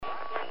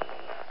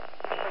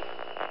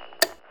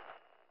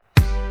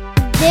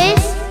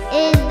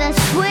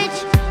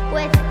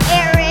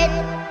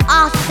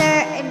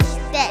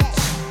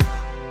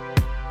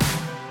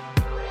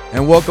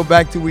And welcome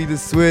back to We The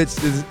Switch.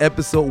 This is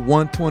episode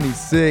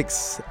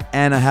 126.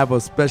 And I have a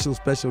special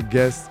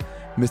guest,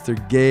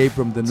 Mr. Gabe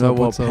from the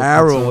Nuevo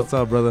Apparel. What's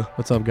up, brother?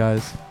 What's up,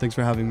 guys? Thanks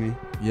for having me.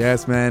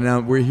 Yes,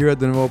 man. We're here at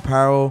the Nuevo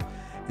Apparel.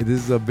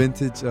 This is a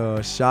vintage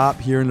shop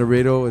here in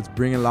Laredo. It's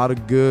bringing a lot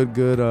of good,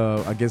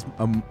 I guess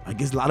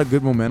a lot of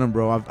good momentum,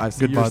 bro. I've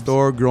seen your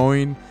store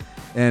growing.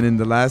 And in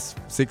the last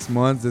 6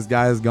 months, this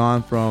guy has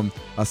gone from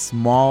a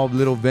small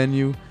little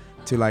venue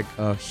to like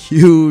a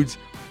huge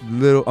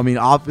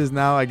office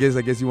now. I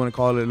guess you want to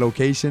call it a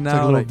location now. It's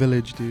like a little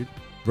village, dude.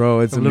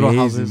 Bro, it's amazing,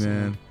 houses,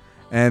 man.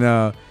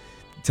 And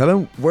tell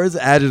them, where's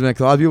the address, man?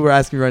 Because a lot of people are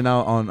asking right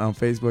now on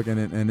Facebook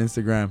and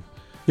Instagram.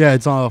 Yeah,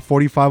 it's on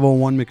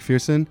 4501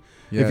 McPherson.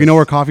 Yes. If you know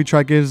where Coffee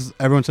Truck is,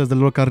 everyone says the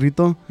little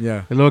carrito.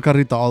 Yeah. The little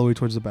carrito all the way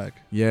towards the back.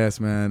 Yes,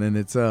 man. And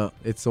it's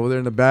over there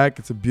in the back.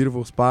 It's a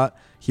beautiful spot.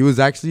 He was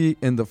actually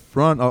in the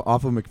front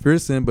off of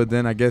McPherson, but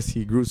then I guess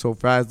he grew so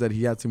fast that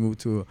he had to move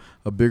to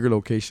a bigger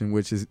location,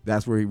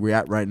 that's where we're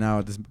at right now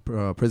at this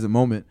present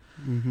moment.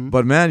 Mm-hmm.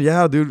 But man,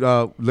 yeah, dude,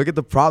 look at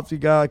the props we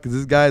got, because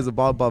this guy is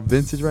about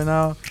vintage right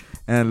now.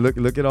 And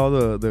look at all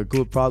the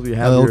cool props we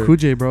have. LL Cool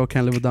J, bro,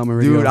 can't live without my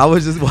radio. Dude, I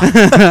was just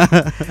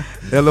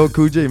LL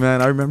Cool J,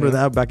 man. I remember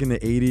that back in the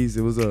 80s.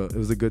 It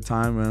was a good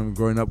time, man,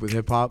 growing up with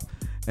hip hop.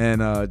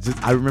 And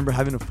I remember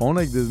having a phone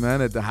like this,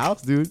 man, at the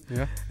house, dude.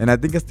 Yeah. And I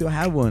think I still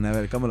have one.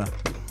 Come on.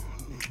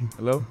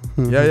 Hello?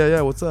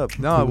 Yeah. What's up?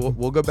 No,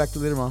 we'll go back to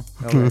later, mom.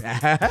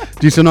 Do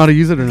you still know how to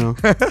use it or no?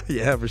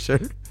 Yeah, for sure.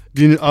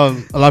 Do you, a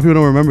lot of people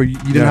don't remember. You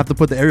didn't have to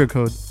put the area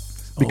code.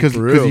 Because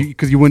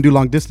you wouldn't do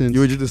long distance.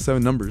 You would just do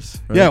 7 numbers.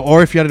 Right? Yeah,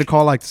 or if you had to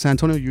call like San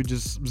Antonio, you would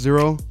just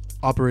 0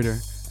 operator,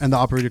 and the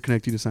operator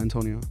connect you to San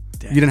Antonio.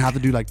 Damn. You didn't have to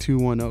do like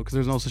 210 because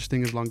there's no such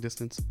thing as long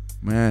distance.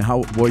 Man,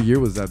 what year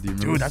was that? Do you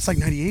remember? Dude, that's like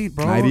 98,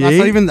 bro.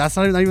 98? That's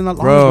not even that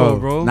long ago,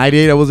 bro.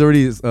 98, I was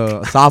already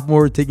a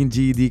sophomore taking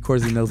GED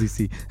course in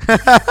LCC.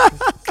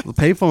 The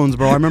payphones,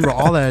 bro. I remember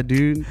all that,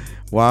 dude.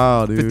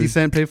 Wow, dude.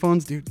 50-cent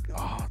payphones, dude.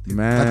 Oh, dude,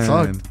 man, that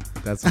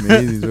sucked. That's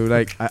amazing, dude.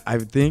 Like I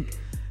think.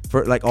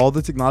 For like all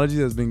the technology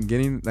that's been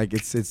getting, like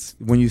it's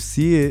when you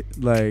see it,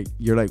 like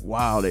you're like,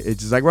 wow.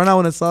 It's just like right now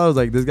when I saw it, was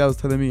like this guy was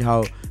telling me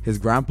how his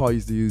grandpa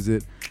used to use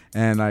it,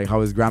 and like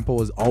how his grandpa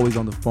was always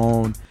on the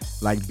phone,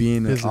 like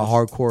being a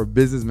hardcore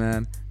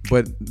businessman.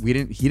 But he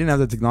didn't have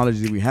the technology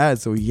that we had,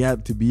 so he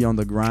had to be on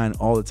the grind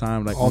all the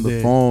time, like all on the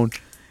phone,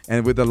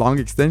 and with the long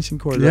extension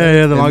cord.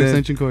 Yeah, the long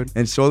extension cord,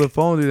 and show the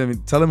phone, dude. I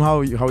mean, tell him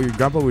how your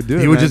grandpa would do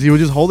it. He would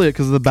just hold it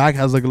because the back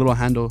has like a little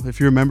handle.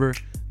 If you remember,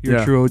 you're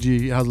a true OG.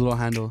 It has a little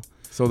handle.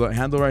 So the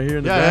handle right here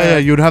in the back. Yeah.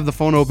 You would have the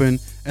phone open,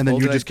 and then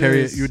you would just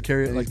carry it. You would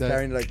carry it like that.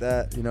 Carrying it like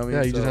that. You know what I mean?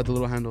 Yeah, you just had the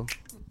little handle.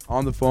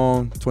 On the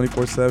phone,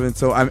 24/7.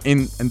 So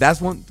and that's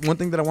one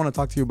thing that I want to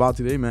talk to you about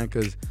today, man,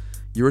 because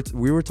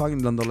we were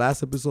talking on the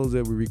last episodes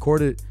that we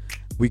recorded.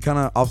 We kind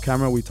of off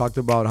camera we talked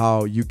about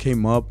how you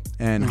came up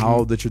and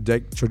how the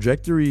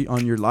trajectory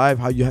on your life,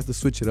 how you have to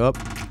switch it up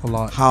a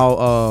lot.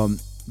 How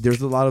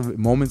there's a lot of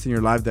moments in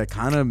your life that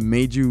kind of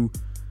made you,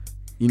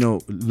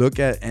 look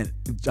at, and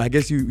I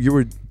guess you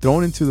were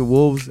thrown into the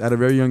wolves at a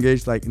very young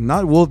age. Like,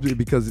 not wolves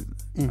because,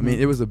 I mean,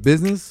 it was a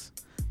business,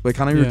 but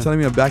kind of you were telling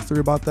me a backstory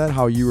about that,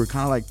 how you were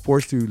kind of like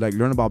forced to like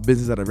learn about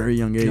business at a very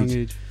young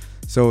age.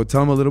 So tell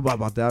them a little bit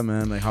about that,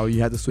 man, like how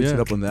you had to switch it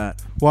up on that.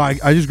 Well,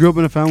 I just grew up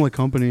in a family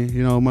company.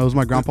 It was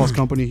my grandpa's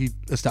company. He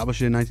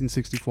established it in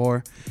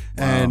 1964.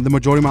 And the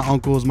majority of my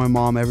uncles, my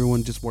mom,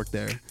 everyone just worked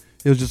there.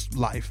 It was just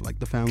life, like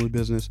the family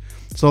business.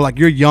 So like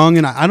you're young,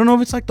 and I don't know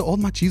if it's like the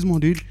old machismo,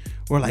 dude.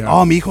 Or like,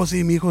 oh, mi hijo sí.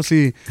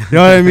 You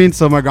know what I mean?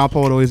 So my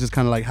grandpa would always just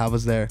kind of like have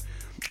us there.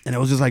 And it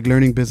was just like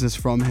learning business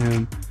from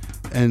him.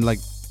 And like,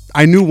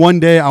 I knew one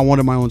day I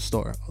wanted my own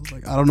store. I was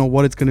like, I don't know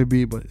what it's going to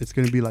be, but it's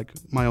going to be like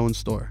my own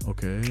store.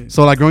 Okay.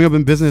 So like growing up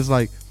in business,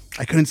 like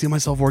I couldn't see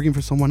myself working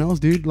for someone else,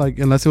 dude. Like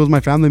unless it was my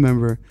family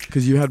member.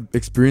 Because you had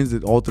experienced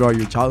it all throughout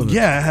your childhood.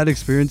 Yeah, I had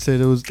experienced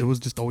it. It was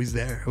just always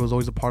there. It was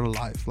always a part of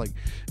life. Like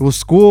it was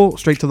school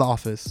straight to the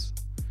office.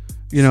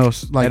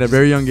 Like at a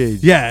very young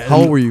age. Yeah. How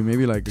old were you?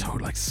 Maybe like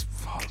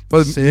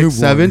 6,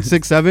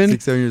 7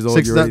 years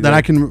old. That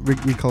I can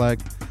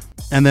recollect.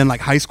 And then like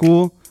high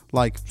school,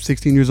 like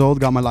 16 years old,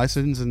 got my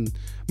license. And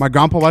my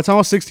grandpa, by the time I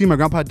was 16, my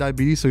grandpa had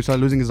diabetes, so he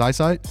started losing his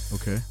eyesight.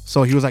 Okay.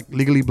 So he was like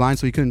legally blind,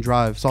 so he couldn't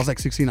drive. So I was like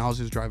 16, I was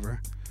his driver.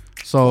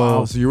 So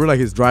wow, so you were like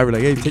his driver,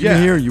 like, hey, take me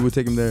here. You would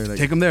take him there, like,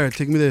 take him there,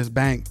 take me to this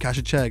bank, cash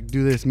a check,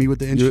 do this, meet with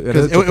the insurance.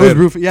 Because it was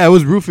roofing. Yeah, it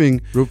was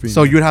roofing.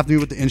 So you would have to meet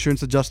with the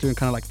insurance adjuster and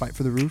kind of like fight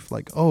for the roof.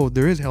 Like, oh,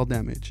 there is hail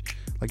damage.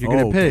 Like you're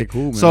gonna pay.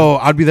 Cool, man. So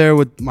I'd be there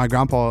with my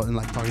grandpa and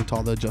like talking to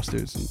all the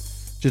adjusters and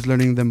just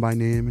learning them by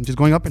name and just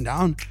going up and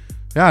down.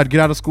 Yeah, I'd get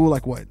out of school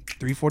like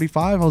 3:45.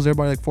 I was there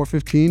by like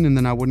 4:15, and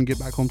then I wouldn't get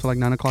back home till like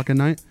 9 o'clock at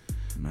night.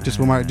 Man. Just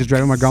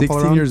driving my grandpa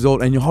 16 around. years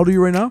old, and how old are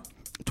you right now?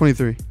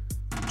 23.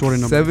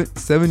 Jordan number.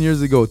 7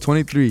 years ago,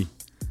 23.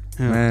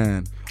 Yeah.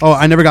 Man. Oh,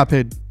 I never got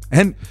paid.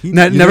 And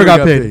never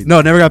got paid.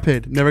 No, never got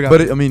paid. Never got.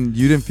 But paid. I mean,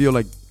 you didn't feel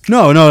like.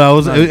 No, that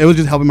was it was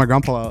just helping my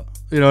grandpa out.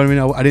 You know what I mean?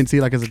 I didn't see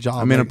it like as a job.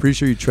 I mean, I'm pretty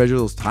sure you treasure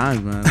those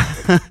times, man.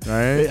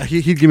 Right?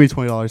 He'd give me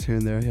 $20 here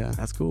and there. Yeah,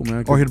 That's cool,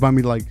 man. or he'd buy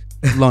me like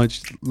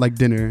lunch, like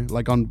dinner,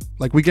 like on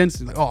like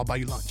weekends. Like, oh, I'll buy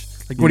you lunch.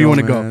 Like, where do you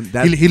want to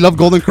go? He loved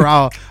Golden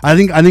Corral. I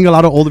think a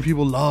lot of older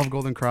people love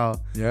Golden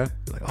Corral. Yeah.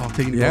 Like, oh,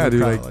 taking Yeah, Golden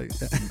dude. Corral.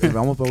 Like,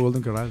 vamos pa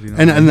Golden Corral. You know?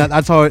 And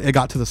that's how it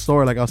got to the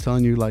store. Like I was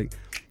telling you, like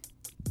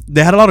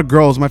they had a lot of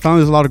girls. My family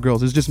has a lot of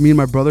girls. It's just me and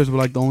my brothers were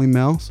like the only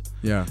males.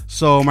 Yeah.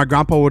 So my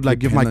grandpa would like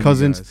give my Depend on you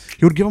cousins. guys.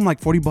 He would give them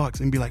like $40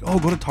 and be like, "Oh,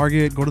 go to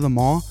Target, go to the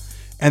mall,"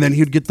 and then he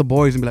would get the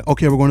boys and be like,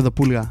 "Okay, we're going to the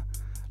Pulga.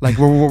 Like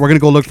we're gonna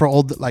go look for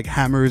old like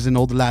hammers and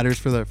old ladders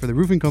for the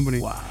roofing company."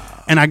 Wow.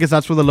 And I guess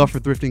that's where the love for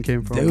thrifting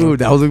came from.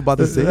 Dude, I was about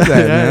to say that, Yeah,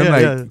 man. yeah,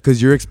 Like, yeah.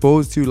 because you're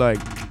exposed to like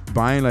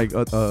buying like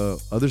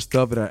other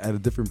stuff at a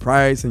different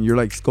price, and you're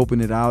like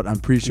scoping it out. I'm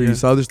pretty sure Yeah. you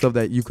saw other stuff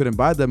that you couldn't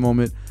buy at that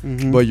moment,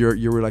 Mhm. but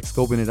you were like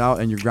scoping it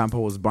out, and your grandpa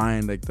was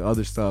buying like the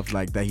other stuff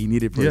like that he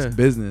needed for Yeah. his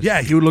business.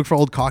 Yeah, he would look for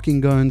old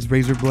caulking guns,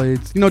 razor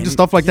blades, just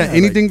stuff like that. yeah,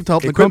 Anything like to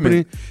help the company.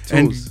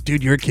 equipment, tools. And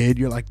dude, you're a kid.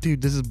 You're like,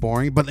 dude, this is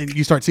boring. But then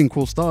you start seeing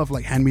cool stuff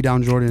like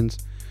hand-me-down Jordans.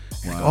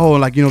 You're like, Wow. oh,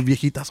 like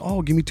viejitas.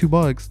 Oh, give me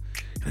 $2.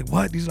 You're like,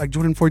 what? These are like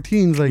Jordan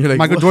 14s. Like, You're like,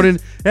 Michael what? Jordan.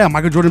 Yeah,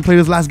 Michael Jordan played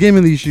his last game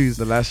in these shoes.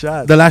 The last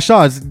shot. The last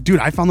shots, dude.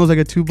 I found those like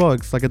at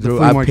 $2, like at the Dude,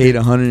 flea I market. paid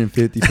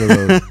 150 for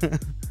those.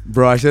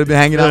 Bro, I should have been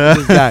hanging out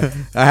with this guy.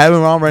 I have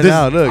him on right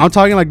now. Look, I'm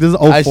talking like this is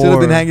 04. I should have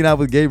been hanging out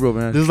with Gabriel,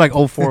 man. This is like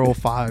 04,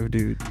 05,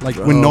 dude. Like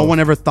when Bro. no one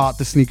ever thought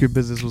the sneaker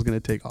business was gonna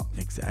take off.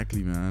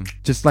 Exactly, man.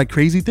 Just like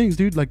crazy things,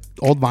 dude. Like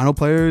old vinyl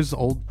players,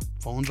 old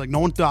phones. Like no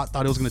one thought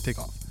it was gonna take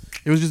off.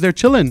 It was just there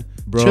chilling,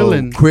 Bro,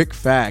 chilling. quick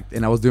fact,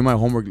 and I was doing my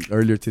homework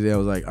earlier today. I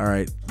was like, all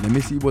right, let me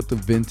see what the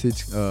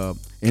vintage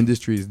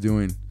industry is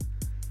doing.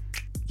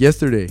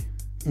 Yesterday,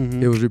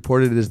 Mhm. it was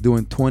reported it's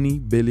doing 20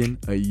 billion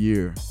a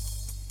year,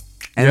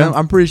 and Yeah.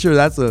 I'm pretty sure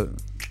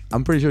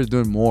I'm pretty sure it's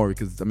doing more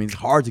because I mean it's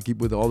hard to keep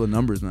with all the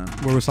numbers, man.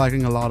 We're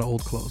recycling a lot of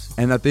old clothes.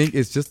 And I think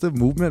it's just the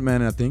movement, man.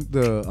 And I think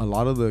a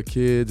lot of the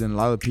kids and a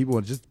lot of the people,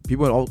 just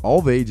people at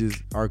all ages,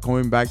 are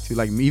going back to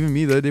like even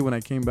me the other day when I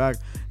came back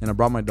and I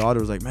brought my daughter.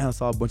 I was like, man, I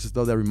saw a bunch of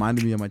stuff that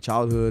reminded me of my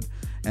childhood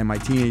and my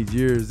teenage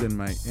years,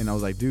 and I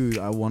was like, dude,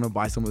 I want to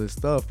buy some of this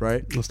stuff,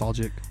 right?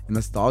 Nostalgic. And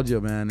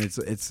nostalgia, man.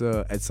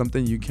 It's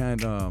something you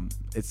can't.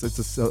 It's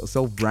a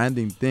self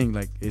branding thing.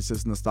 Like it's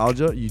just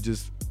nostalgia.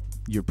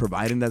 You're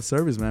providing that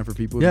service, man, for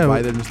people Yeah, to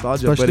buy their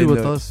nostalgia. especially but in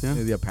with the, us, yeah.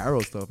 in the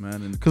apparel stuff, man.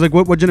 And Cause like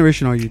what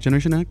generation are you?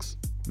 Generation X?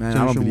 man,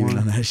 I don't Generation believe in Y.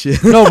 none of that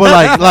shit. No, but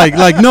like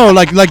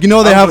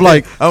they have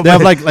like I'm they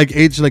have okay. like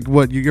age like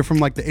what you're from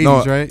like the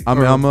 80s, right?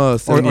 I'm a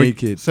 78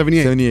 kid.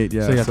 78. 78,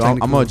 yeah. So, yeah, So I'm a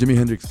technically. Jimi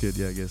Hendrix kid,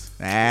 yeah, I guess.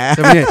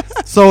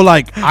 78. So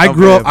like I Okay,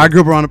 grew up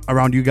but-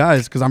 around you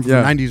guys because I'm from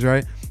Yeah. the 90s,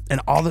 right? And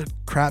all the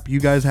crap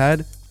you guys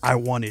had, I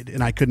wanted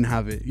and I couldn't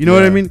have it. You know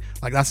what I Yeah. mean?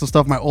 Like that's the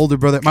stuff my older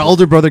brother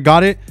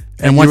got it,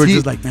 and you once were he,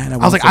 just like, man, I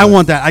was like, I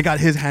want that. I got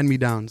his hand me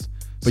downs.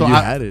 But you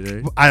had it,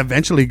 right? I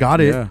eventually got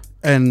it, Yeah.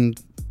 and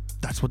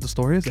that's what the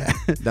story is. That's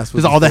what There's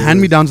the all the story hand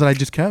me is. downs that I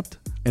just kept.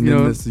 And you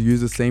then know? let's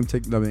use the same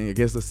I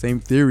guess the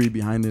same theory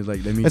behind it.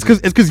 Like, let me. It's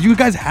because you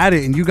guys had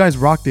it and you guys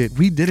rocked it.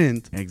 We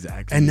didn't,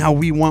 exactly. and now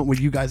we want what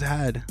you guys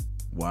had.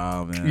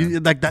 wow,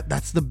 man. Like that.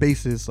 That's the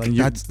basis. Like And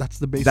you- that's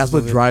the basis. That's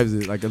what of it. drives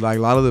it. Like a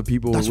lot of the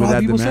people That's with what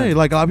that people demand. say.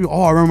 Like a lot of people.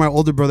 Oh, I remember my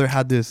older brother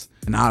had this,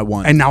 And now I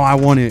want. and now I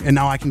want it, and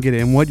now I can get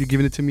it. And what, you're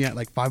giving it to me at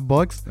like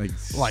 $5? like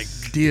Like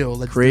deal.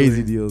 Let's crazy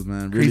do it. deals,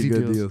 man. Really Crazy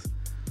good deals. deals.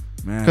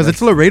 Man, Because it's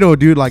that's- Laredo,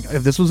 dude. Like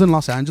if this was in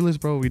Los Angeles,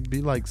 bro, we'd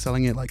be like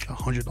selling it like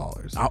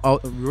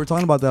 $100. we were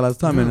talking about that last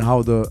time, and Yeah.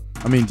 how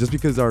just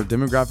because our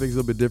demographics is a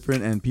little bit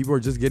different, and people are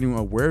just getting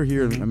aware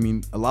here. Mhm. I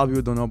mean, a lot of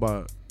people don't know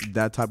about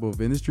that type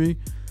of industry,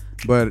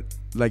 but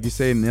like you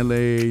say, in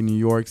LA, New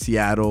York,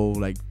 Seattle,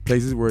 like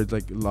places where it's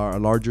like a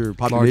larger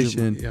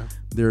population, yeah.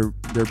 they're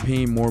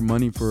paying more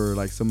money for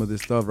like some of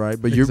this stuff,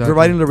 right? But you're Exactly.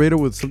 providing Laredo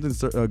with something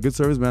good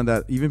service, man.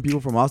 That even people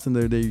from Austin the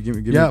other day, you give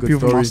me a good People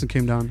story. from Austin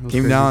came down. It was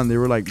Came crazy. down, they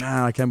were like,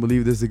 man, I can't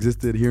believe this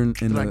existed here in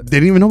They're the, like, they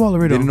didn't even know about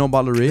Laredo. they didn't know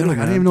about Laredo. They're like,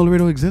 I didn't even know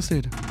Laredo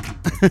existed.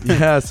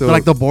 Yeah, so They're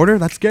like, the border,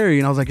 that's scary.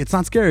 And I was like, it's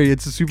not scary.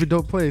 It's a super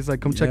dope place.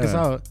 Like, come check us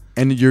Yeah. out.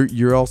 and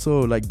you're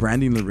also like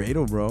branding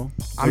Laredo, bro.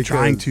 I'm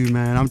trying Because- to,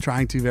 man. I'm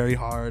trying to very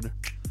hard.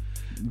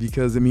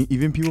 because I mean,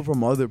 even people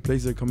from other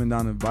places are coming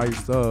down and buy your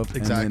stuff.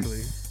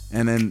 Exactly.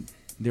 And then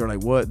they were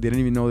like, "What? They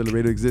didn't even know that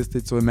Laredo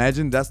existed." So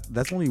imagine that's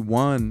only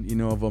one,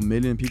 of a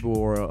million people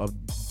or of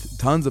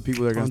tons of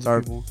people that are gonna Tons of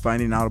start people.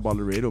 finding out about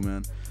Laredo,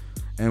 man.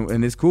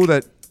 And it's cool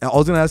that I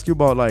was gonna ask you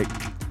about like,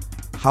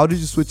 how did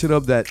you switch it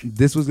up that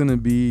this was gonna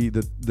be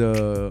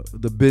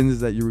the business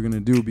that you were gonna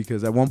do?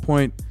 Because at one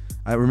point,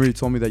 I remember you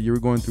told me that you were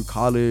going through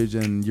college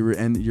and you're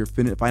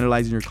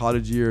finalizing your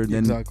college year. And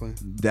then Exactly.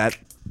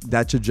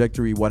 that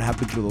trajectory, what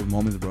happened to those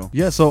moments, bro?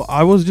 Yeah, so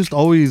I was just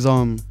always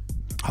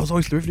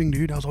thrifting,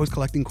 dude. I was always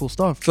collecting cool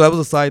stuff. So that was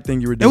a side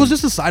thing you were It doing. was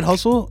just a side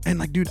hustle, and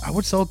like, dude, I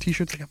would sell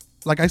t-shirts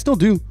like I still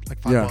do, like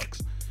Yeah.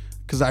 $5,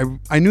 because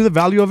I knew the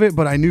value of it,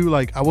 but I knew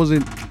like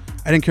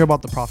I didn't care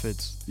about the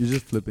profits. You're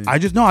just flipping. I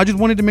just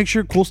wanted to make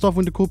sure cool stuff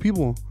went to cool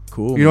people.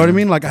 Cool. You know what I man.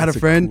 mean? Like I had a That's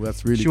friend.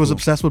 That's really she was cool.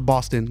 obsessed with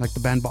Boston, like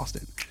the band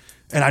Boston,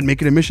 And I'd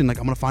make it a mission, like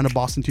I'm gonna find a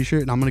Boston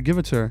T-shirt and I'm gonna give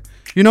it to her.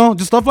 You know,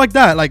 just stuff like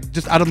that, like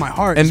just out of my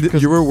heart. And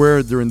because you were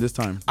aware during this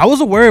time. I was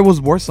aware it was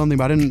worth something,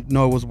 but I didn't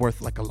know it was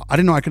worth like a lot. I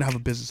didn't know I could have a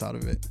business out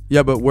of it.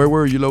 Yeah, but where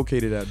were you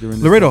located at during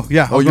this Laredo, time?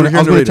 yeah. Oh, you were here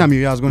I was in going to Laredo.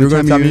 TAMU. Yeah, I was going You to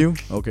were going TAMU.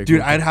 to TAMU? Okay,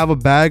 Dude, cool. I'd have a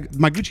bag,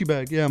 my Gucci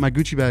bag. Yeah, my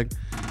Gucci bag.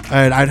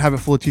 And I'd have it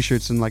full of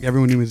T-shirts, and like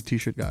everyone knew me as a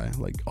T-shirt guy.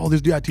 Like, oh,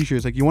 this dude had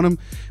T-shirts. Like, you want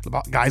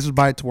them? Guys would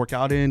buy it to work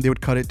out in. They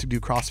would cut it to do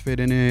CrossFit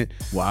in it.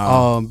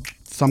 Wow.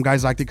 Some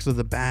guys liked it because of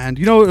the band.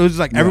 You know, it was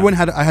like everyone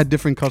had. I had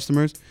different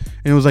customers,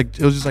 and it was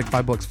just like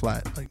 $5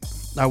 flat. Like,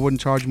 I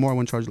wouldn't charge more. I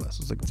wouldn't charge less.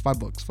 It was like, it's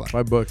 $5 flat.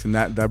 $5, and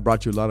that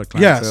brought you a lot of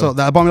clientele. Yeah, so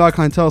that bought me a lot of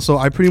clientele. So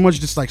I pretty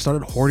much just like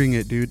started hoarding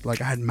it, dude.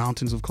 Like I had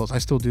mountains of clothes. I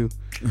still do.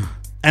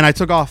 And I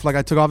took off. Like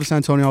I took off to San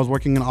Antonio. I was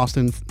working in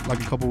Austin like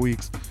a couple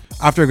weeks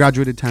after I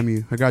graduated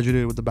TAMU. I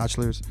graduated with the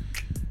bachelor's.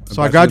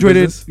 So I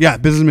graduated. Business? Yeah,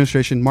 business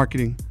administration,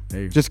 marketing.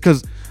 Hey. Just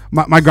because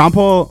my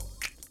grandpa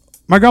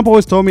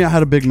always told me I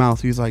had a big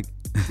mouth. He's like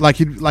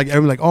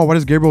everyone like, oh, why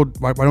does Gabriel?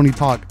 Why don't he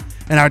talk?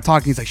 And I would talk,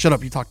 and he's like, shut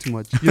up, you talk too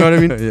much. You know what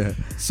I mean? Yeah.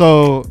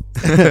 So,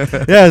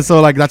 yeah,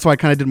 so like that's why I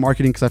kind of did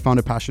marketing because I found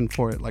a passion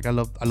for it. Like I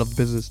love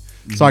business.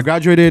 Mm-hmm. So I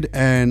graduated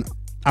and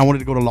I wanted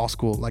to go to law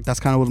school. Like that's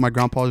kind of was my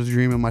grandpa's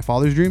dream and my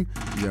father's dream.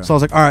 Yeah. So I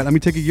was like, all right, let me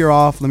take a year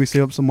off. Let me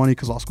save up some money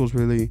because law school is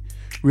really,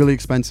 really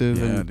expensive.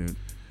 Yeah, and, dude.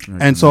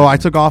 and so I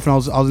took off and I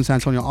was in San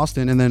Antonio,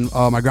 Austin, and then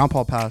my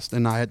grandpa passed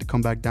and I had to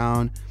come back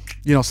down,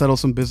 you know, settle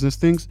some business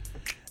things.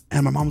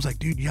 And my mom was like,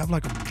 dude, you have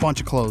like a bunch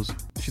of clothes.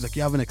 She's like,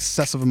 you have an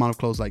excessive amount of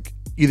clothes. Like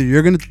either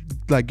you're gonna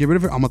like get rid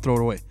of it, or I'm gonna throw it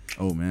away.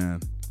 Oh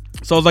man.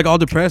 So I was like all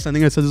depressed. I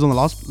think I said this on the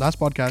last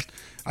podcast.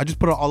 I just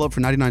put it all up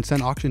for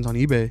 99-cent auctions on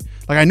eBay.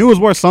 Like I knew it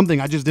was worth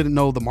something. I just didn't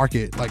know the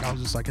market. Like I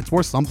was just like, it's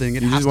worth something. You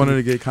just wanted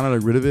to get kind of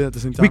like rid of it at the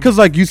same time? Because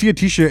like you see a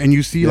T-shirt and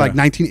you see like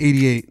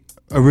 1988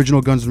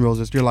 original Guns N'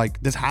 Roses. You're like,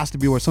 this has to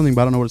be worth something,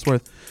 but I don't know what it's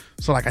worth.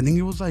 So like I think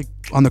it was like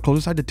on the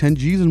closer side to 10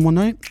 G's in one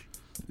night.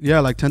 Yeah,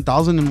 like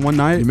 10,000 in one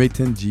night. You made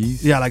 10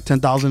 G's? Yeah, like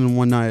 10,000 in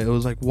one night. It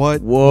was like, what?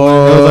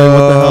 Whoa. It was like,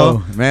 what the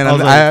hell? Man, I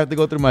was I like- have to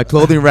go through my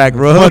clothing rack,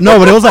 bro. But no,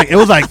 but it was like it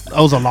was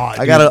a lot.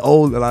 I got dude. an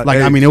old. Like,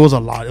 Like I mean, it was a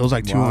lot. It was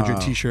like 200 Wow.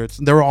 T-shirts.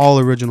 They were all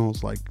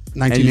originals, like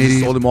and you just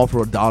 1980s. sold them all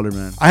for $1,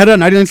 man. I had a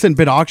 99-cent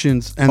bid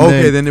auctions, and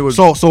Okay, then it was-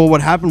 so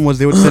what happened was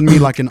they would send me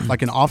like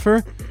an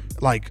offer,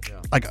 like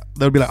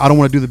they would be like, I don't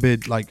want to do the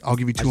bid, like I'll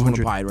give you I just wanna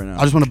 200. buy it right now.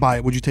 I just want to buy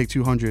it. Would you take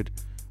 200?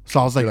 So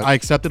I was like, You're like, I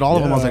accepted all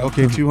of them. I was like,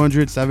 yeah. okay,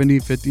 200, 70,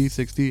 50,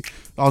 60.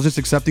 I was just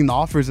accepting the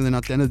offers, and then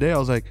at the end of the day, I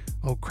was like,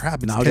 oh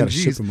crap, it's Now I 10 gotta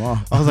ship G's. them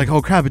off. I was like,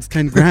 oh crap, it's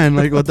 10 grand.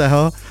 Like what the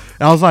hell?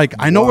 And I was like,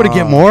 I know where to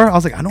get Wow. more. I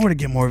was like, I know where to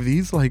get more of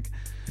these. Like.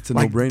 It's a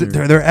Like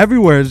no-brainer. they're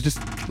everywhere. It's just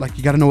like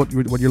you got to know what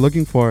you're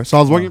looking for. So I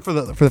was working for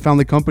the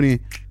family company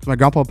because my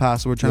grandpa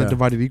passed, so we're trying to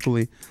divide it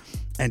equally.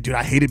 And dude,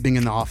 I hated being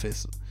in the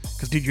office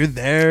because dude, you're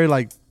there.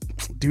 Like,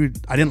 dude,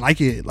 I didn't like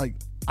it. Like,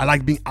 I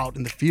like being out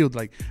in the field.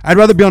 Like, I'd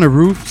rather be on a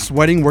roof,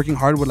 sweating, working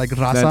hard with like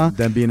raza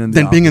Than being in the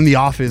than being in the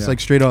office. office, Yeah. like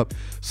straight up.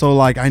 So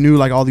like, I knew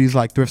like all these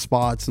like thrift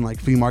spots and like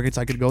flea markets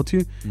I could go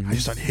to. I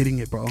just started hitting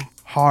it, bro,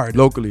 hard.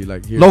 Locally,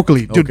 like here.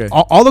 Locally, dude. Okay.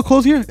 All the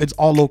clothes here, it's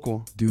all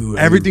local. Dude.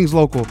 Everything's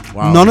local.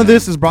 Wow, None of man.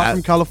 this is brought That-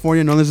 from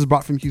California. None of this is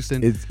brought from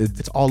Houston.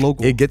 It's all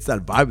local. It gets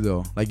that vibe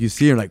though. Like you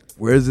see, you're like,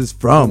 where is this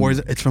from? Where is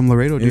it? It's from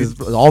Laredo, dude. It's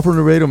all from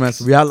Laredo, man.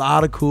 So we had a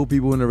lot of cool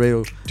people in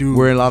Laredo Dude,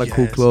 wearing a lot of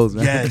cool yes, clothes,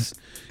 man. Yes,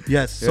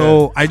 yes.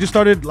 So I just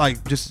started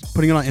like just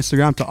putting it on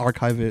Instagram to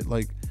archive it.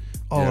 Like,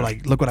 oh, Yeah.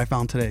 like look what I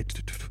found today.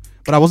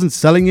 But I wasn't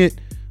selling it.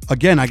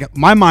 Again, I got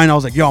my mind. I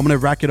was like, yo, I'm gonna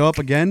rack it up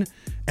again,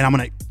 and I'm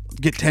gonna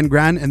get 10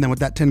 grand, and then with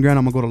that 10 grand,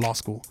 I'm gonna go to law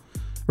school.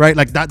 Right,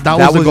 like that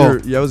was the goal.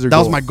 That was your that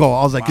was goal. my goal.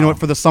 I was like, you know Wow. what?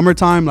 For the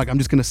summertime, like I'm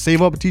just gonna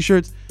save up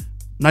T-shirts,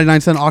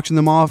 99-cent, auction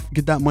them off,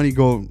 get that money,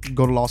 go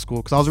to law school.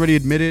 Because I was already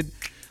admitted.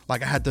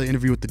 Like I had the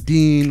interview with the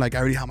dean. Like I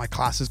already had my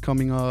classes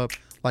coming up.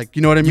 Like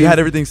you know what I mean? You had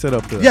everything set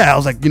up for that. Yeah, I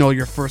was like, you know,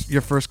 your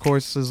first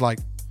course is like,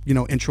 you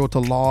know, intro to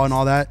law and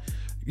all that.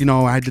 You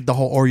know, I did the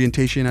whole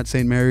orientation at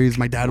St. Mary's.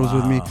 My dad was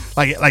with me. Wow.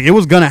 Like it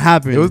was gonna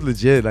happen. It was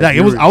legit. Like,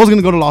 you it was. were- I was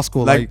gonna go to law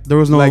school. Like there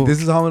was no. Like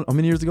this is how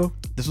many years ago?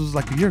 This was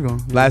like a year ago.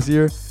 Last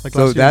year. Like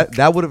So last year.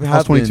 that would have I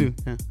was happened.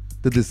 22. Yeah.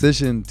 The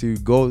decision to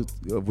go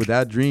with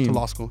that dream To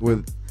law school.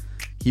 With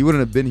he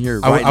wouldn't have been here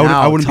I would- right I would-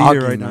 now. I wouldn't be here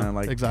talking, right now. man,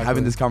 Like Exactly.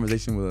 having this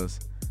conversation with us.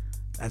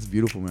 That's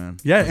beautiful, man.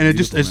 Yeah, That's and it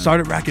beautiful, man.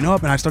 started racking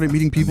up, and I started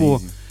meeting people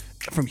Amazing.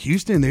 from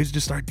Houston. They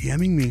just start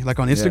DMing me like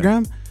on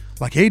Instagram,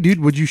 like, "Hey, dude,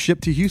 would you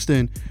ship to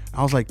Houston?"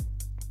 I was like,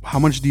 "How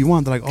much do you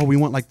want?" They're like, "Oh, we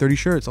want like 30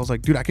 shirts." I was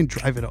like, "Dude, I can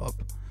drive it up."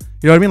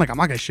 You know what I mean? Like I'm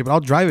not gonna ship it.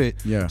 I'll drive it.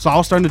 Yeah. So I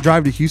was starting to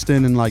drive to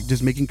Houston and like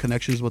just making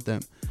connections with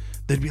them.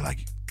 They'd be like,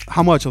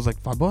 "How much?" I was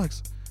like, $5.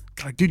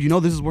 They're like, dude, you know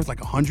this is worth like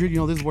 100. You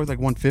know this is worth like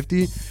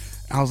 150.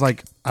 I was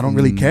like, I don't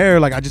really care.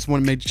 Like I just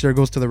want to make sure it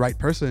goes to the right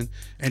person.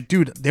 And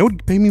dude, they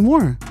would pay me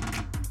more.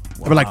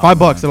 They were like $5.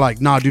 man. They're like,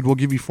 nah, dude, we'll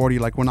give you 40.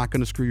 Like we're not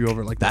gonna screw you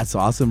over like that. That's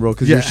awesome, bro.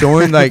 Because Yeah. you're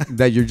showing like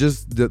that you're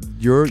just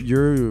your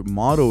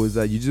motto is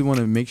that you just want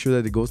to make sure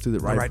that it goes to the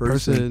right, right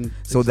person. person.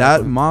 So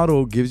Exactly. that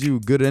motto gives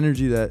you good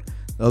energy. That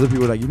other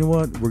people are like, you know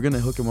what, we're gonna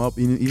hook him up,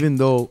 even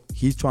though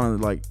he's trying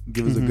to like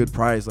give us a good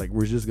price. Like,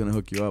 we're just gonna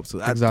hook you up. So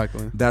that's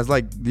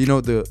like, you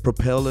know, the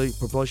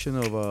propulsion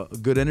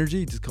of good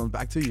energy just comes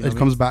back to you. It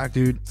comes back,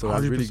 dude. So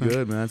that's really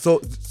good, man.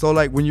 So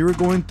like when you were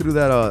going through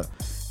that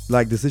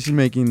like decision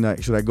making,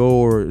 like should I go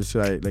or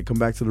should I like come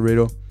back to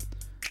Laredo?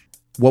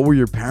 What were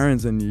your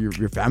parents and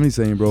your family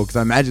saying, bro? Because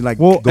I imagine like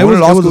going to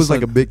law school was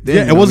like a big thing.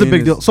 Yeah, it was a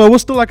big deal. So it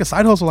was still like a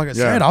side hustle. Like I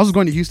said, I was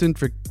going to Houston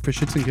for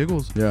shits and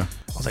giggles. Yeah.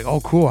 I was like, oh,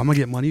 cool. I'm going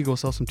to get money, go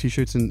sell some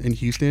T-shirts in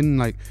Houston,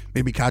 like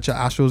maybe catch an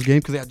Astros game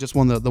because they had just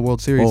won the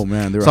World Series. Oh,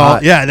 man. They were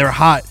hot. Yeah, they were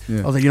hot.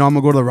 Yeah. I was like, you know, I'm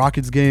going to go to the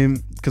Rockets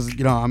game because,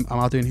 you know, I'm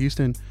out there in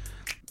Houston.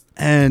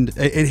 And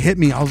it hit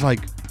me. I was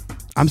like,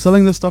 I'm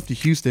selling this stuff to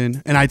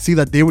Houston, and I'd see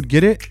that they would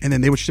get it, and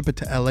then they would ship it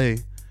to L.A.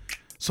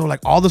 So, like,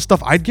 all the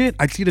stuff I'd get,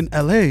 I'd see it in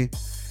L.A.,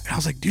 and I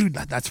was like, dude,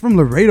 that's from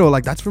Laredo.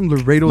 Like, that's from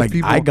Laredo's like,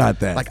 people. I got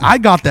that. Like, I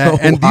got that. Oh,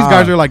 and wow. these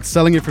guys are, like,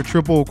 selling it for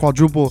triple,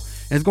 quadruple.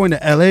 And it's going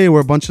to L.A. where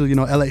a bunch of, you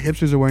know, L.A.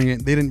 hipsters are wearing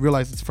it. They didn't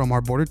realize it's from our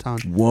border town.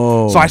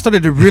 Whoa. So I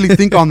started to really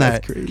think on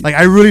that. Crazy. Like,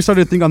 I really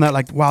started to think on that.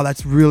 Like, wow,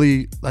 that's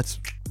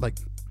like,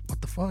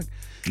 what the fuck?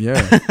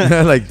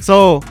 Yeah. Like,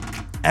 so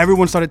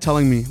everyone started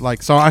telling me,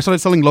 like, so I started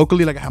selling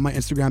locally. Like, I had my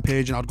Instagram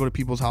page and I'd go to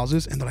people's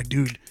houses and they're like,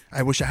 dude,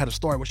 I wish I had a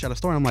store.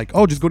 And I'm like,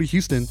 oh, just go to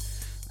Houston.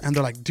 And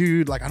they're like,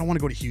 dude, like, I don't want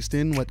to go to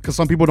Houston. Because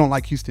some people don't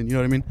like Houston, you know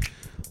what I mean?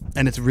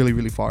 And it's really,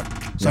 really far.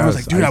 So I was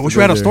like, dude, I wish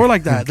we had a store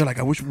like that. They're like,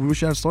 we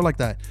wish we had a store like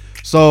that.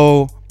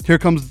 So here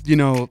comes, you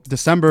know,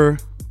 December,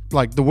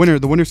 like the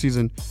winter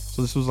season.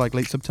 So this was like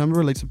late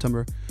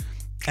September.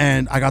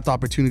 And I got the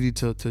opportunity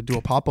to do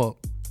a pop-up.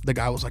 The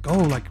guy was like, oh,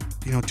 like,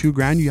 you know,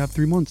 $2,000, you have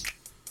 3 months.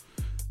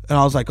 And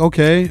I was like,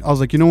 okay. I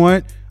was like, you know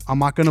what? I'm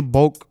not going to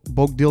bulk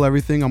deal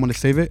everything. I'm going to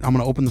save it. I'm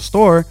going to open the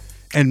store.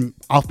 And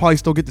I'll probably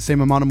still get the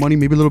same amount of money,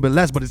 maybe a little bit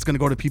less, but it's going to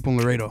go to people in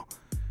Laredo.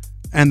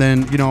 And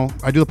then, you know,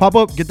 I do the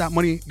pop-up, get that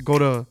money, go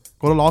to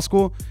law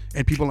school,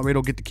 and people in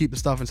Laredo get to keep the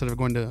stuff instead of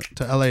going to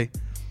LA.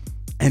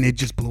 And it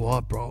just blew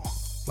up, bro.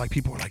 Like,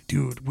 people were like,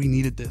 dude, we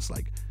needed this.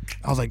 Like,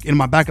 I was like, in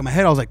my back of my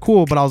head, I was like,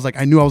 cool. But I was like,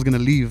 I knew I was going to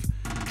leave.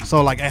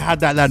 So, like, I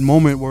had that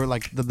moment where,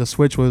 like, the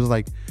switch was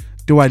like,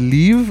 do I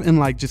leave? And,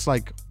 like, just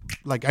like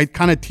I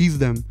kind of teased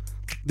them.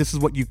 This is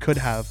what you could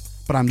have,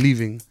 but I'm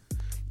leaving.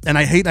 And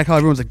I hate like how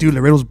everyone's like, dude,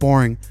 Laredo's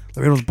boring.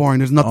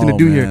 There's nothing to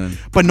do here.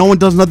 But no one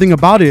does nothing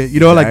about it. You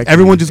know, like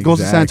everyone just goes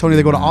to San Antonio.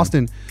 They go to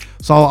Austin.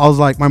 So I was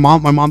like, my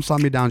mom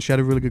sat me down. She had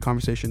a really good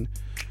conversation.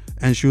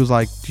 And she was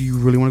like, do you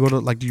really want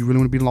to do you really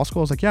want to be in law school?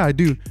 I was like, yeah, I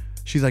do.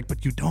 She's like,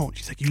 but you don't.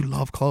 She's like, you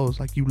love clothes.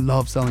 Like, you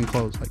love selling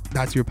clothes. Like,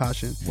 that's your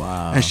passion.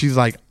 Wow. And she's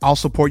like, I'll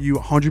support you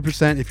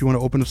 100% if you want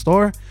to open a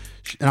store.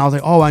 And I was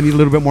like, oh, I need a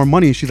little bit more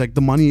money. She's like,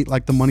 the money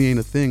ain't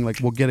a thing.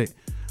 Like, we'll get it.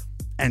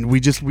 And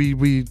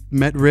we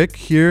met Rick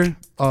here,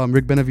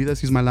 Rick Benavides.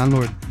 He's my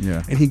landlord.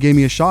 Yeah. And he gave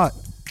me a shot.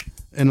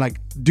 And like,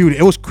 dude,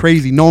 it was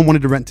crazy. No one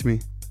wanted to rent to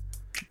me.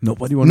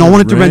 Nobody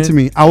wanted to rent to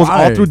me. I was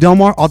all through Del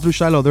Mar, all through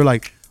Shiloh. They're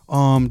like,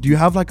 do you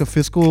have like a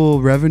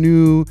fiscal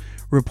revenue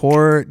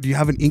report? Do you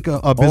have an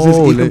business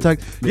income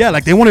tax? Yeah,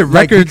 like they wanted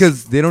records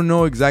because they don't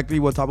know exactly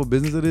what type of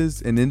business it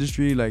is in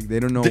industry. Like they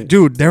don't know.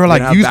 Dude, they were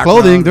like, use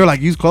clothing. They're like,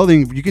 use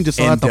clothing. You can just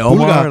sell at the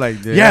Pulga.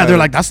 Like, yeah, they're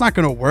like, that's not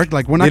gonna work.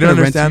 Like, we're not gonna rent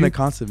you. They don't understand the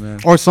concept, man.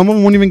 Or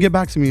someone won't even get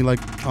back to me. Like,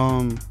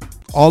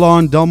 all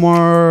on Del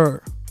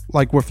Mar,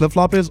 like where Flip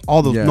Flop is,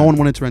 all those. No one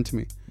wanted to rent to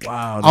me.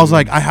 Wow. I was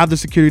like, I have the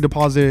security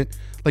deposit.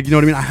 Like, you know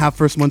what I mean? I have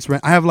first month's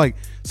rent. I have like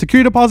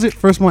security deposit,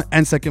 first month,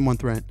 and second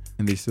month rent.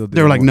 And they still.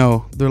 They were like,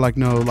 no. They're like,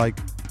 no. Like,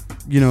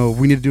 you know,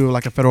 we need to do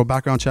like a federal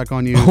background check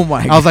on you. Oh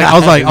my God. I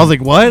was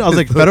like, what? I was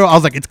like, federal. I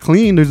was like, it's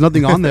clean. There's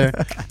nothing on there.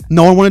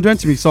 No one wanted to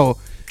rent to me. So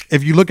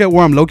if you look at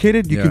where I'm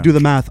located, you can do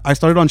the math. I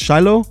started on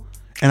Shiloh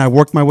and I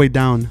worked my way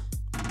down.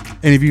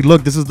 And if you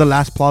look, this is the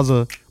last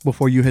plaza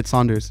before you hit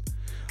Saunders.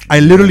 I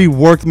literally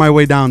worked my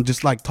way down,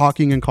 just like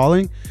talking and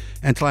calling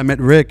until I met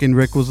Rick. And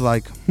Rick was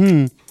like,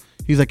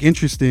 he's like,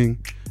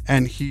 interesting.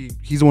 And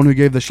he's the one who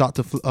gave the shot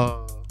to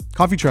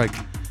Coffee Trike.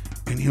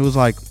 And he was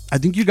like, I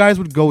think you guys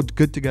would go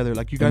good together.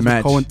 Like, you guys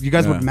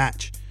would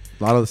match.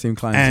 A lot of the same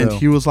clientele. And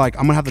he was like,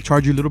 I'm gonna have to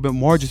charge you a little bit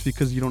more just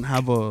because you don't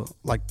have a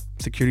like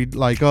security,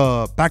 like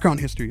background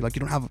history. Like, you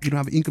don't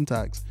have income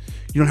tax.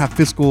 You don't have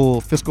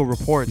fiscal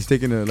reports. He's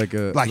taking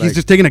he's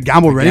just taking a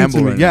gamble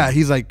renting to me. Yeah,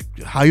 he's like,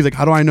 how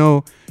do I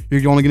know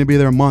you're only gonna be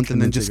there a month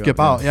and then just skip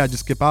out? Yeah,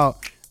 just skip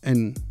out.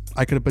 And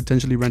I could have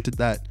potentially rented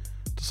that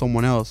to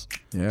someone else.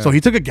 Yeah. So he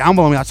took a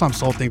gamble on me. That's why I'm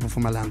so thankful for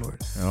my landlord.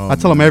 I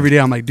tell him every day,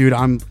 I'm like, dude,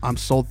 I'm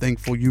so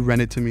thankful you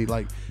rented to me.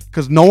 Like,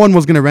 because no one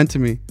was gonna rent to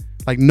me.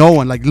 Like, no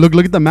one. Like, look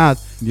at the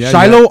math. Yeah,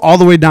 Shiloh all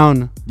the way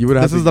down.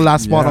 This is the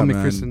last spot on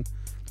McPherson.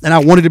 And I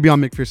wanted to be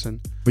on McPherson.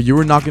 But you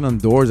were knocking on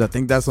doors. I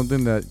think that's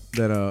something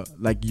that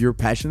like you're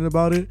passionate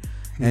about it.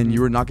 And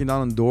you were knocking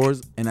down on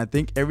doors. And I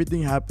think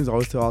everything happens. I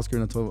always tell Oscar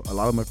and I tell a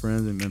lot of my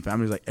friends and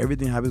families, like,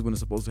 everything happens when it's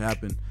supposed to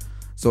happen.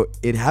 So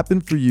it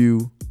happened for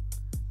you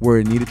where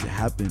it needed to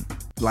happen.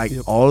 Like,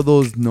 all of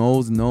those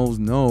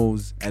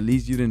no's, at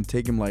least you didn't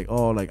take him like,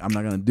 oh, like, I'm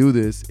not going to do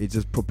this. It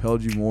just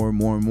propelled you more and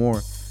more and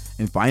more.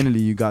 And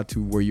finally, you got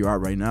to where you are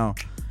right now.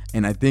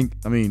 And I think,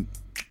 I mean,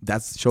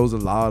 that shows a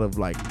lot of,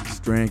 like,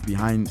 strength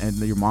behind, and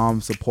your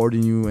mom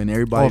supporting you, and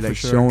everybody for like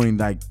sure. showing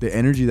like the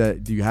energy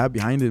that you have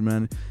behind it,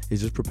 man,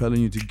 is just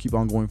propelling you to keep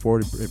on going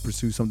forward and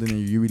pursue something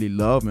that you really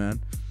love,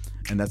 man.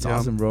 And that's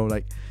awesome, bro.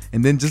 Like,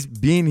 and then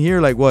just being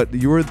here, like, what,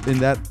 you were in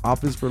that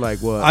office for like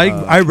what?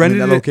 I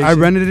rented it. I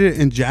rented it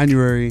in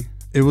January.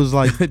 It was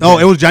like it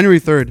was January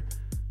 3rd.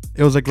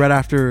 It was like right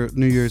after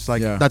New Year's.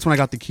 Like that's when I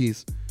got the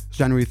keys. It was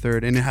January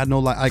 3rd, and it had no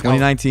light. Like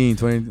 2019.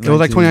 It was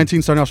like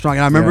 2019 starting off strong.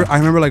 And I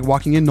remember like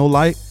walking in, no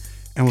light,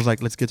 and was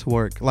like, let's get to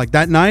work. Like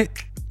that night,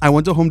 I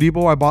went to Home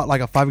Depot. I bought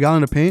like a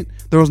 5-gallon of paint.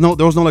 There was no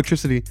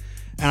electricity,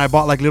 and I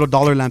bought like little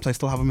dollar lamps. I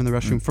still have them in the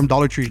restroom from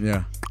Dollar Tree.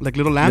 Yeah, like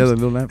little lamps. Yeah, the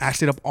little lamp. I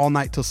stayed up all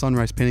night till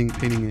sunrise painting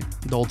it,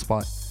 the old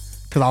spot.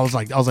 Cause I was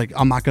like,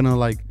 I'm not gonna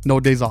like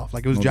no days off.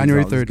 Like it was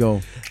January 3rd.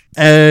 Go.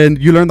 And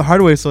you learn the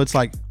hard way. So it's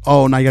like,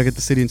 oh, now you gotta get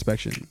the city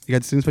inspection. You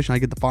got the city inspection. I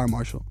get the fire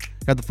marshal.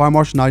 You got the fire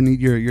marshal. Now I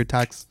need your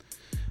tax,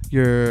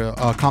 your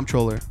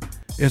comptroller.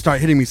 It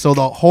started hitting me. So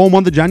the whole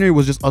month of January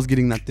was just us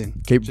getting that thing.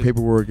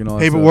 Paperwork and all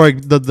that paperwork,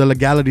 the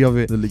legality of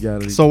it. The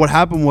legality. So what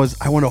happened was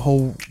I went a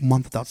whole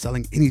month without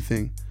selling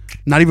anything.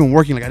 Not even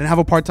working. Like I didn't have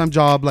a part-time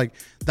job. Like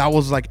that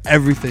was like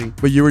everything.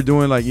 But you were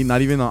doing like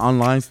not even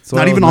online.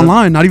 Not even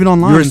online.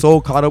 You were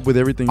so caught up with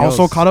everything else. I was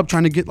so caught up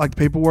trying to get like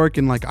paperwork,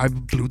 and like I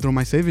blew through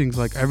my savings.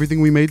 Like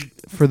everything we made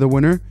for the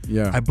winter,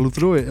 I blew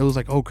through it. It was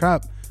like, oh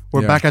crap,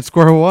 we're back at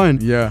square one.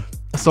 Yeah.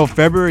 So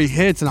February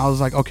hits, and I was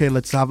like, okay,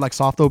 let's have like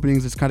soft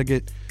openings. Let's kind of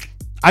get.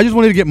 I just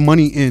wanted to get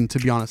money in. To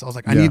be honest, I was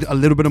like, I need a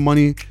little bit of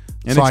money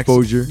and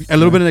exposure. A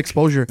little bit of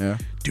exposure. Yeah.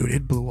 Dude,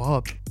 it blew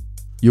up.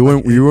 You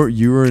weren't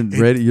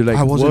ready. You're like,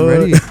 I wasn't what?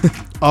 ready.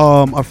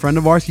 A friend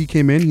of ours, he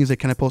came in. He's like,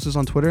 can I post this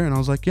on Twitter? And I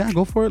was like, yeah,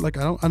 go for it. Like,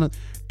 I don't.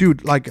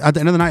 Dude, like at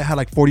the end of the night, I had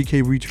like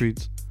 40K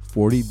retweets.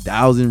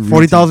 40,000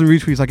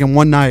 retweets like in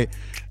one night.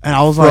 And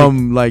I was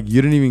from like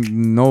you didn't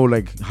even know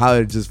like how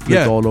it just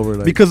flipped all over,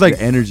 like, because like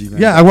the energy,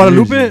 man. Yeah, at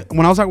Guadalupe,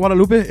 when I was at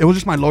Guadalupe, it was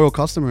just my loyal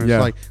customers. Yeah.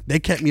 Like they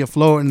kept me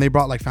afloat, and they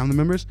brought like family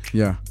members.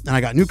 Yeah. And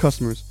I got new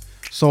customers.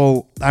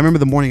 So I remember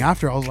the morning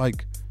after, I was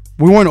like,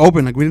 we weren't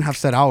open, like we didn't have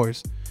set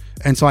hours.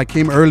 And so I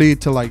came early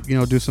to like,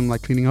 do some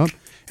like cleaning up,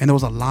 and there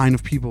was a line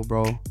of people,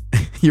 bro.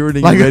 You were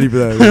like, ready for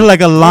that. Right?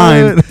 Like a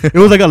line. It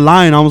was like a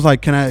line. I was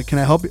like, can I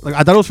help you? Like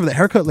I thought it was for the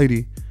haircut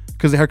lady.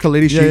 Because the haircut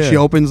lady, she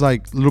opens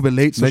like a little bit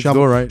late. So she'll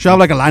have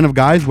like a line of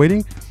guys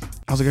waiting.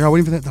 I was like, are you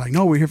waiting for that? They're like,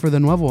 no, we're here for the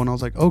Nuevo. And I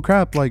was like, oh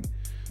crap. Like,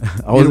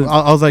 I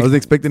was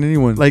expecting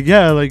anyone. Like,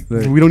 yeah, like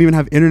we don't even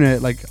have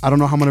internet. Like, I don't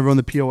know how I'm going to run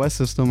the POS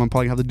system. I'm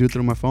probably going to have to do it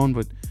through my phone,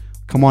 but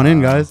come on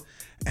in, guys.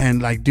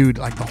 And like, dude,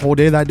 like the whole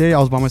day that day, I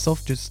was by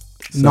myself, just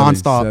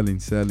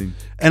nonstop. Selling.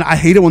 And I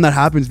hate it when that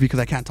happens because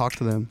I can't talk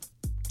to them.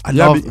 I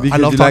love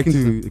talking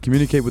like to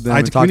communicate with them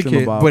and talk to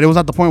them about. But it was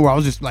at the point where I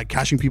was just like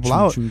cashing people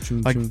out,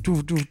 like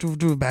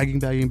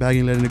bagging,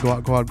 letting it go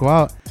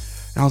out.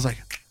 And I was like,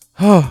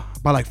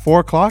 by like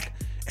 4:00,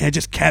 and it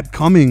just kept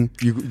coming.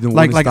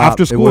 Like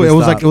after school,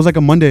 it was like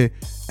a Monday,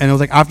 and it was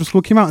like after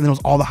school came out, and then it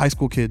was all the high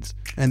school kids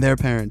and their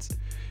parents,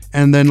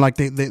 and then like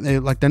they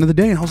like the end of the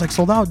day, and I was like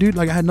sold out, dude.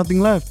 Like I had nothing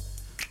left.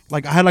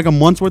 Like I had like a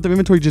month's worth of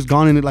inventory just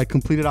gone, and it like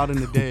completed out in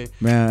the day.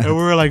 Man, and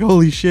we were like,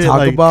 holy shit! Talk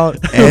like,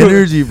 about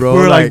energy, bro. We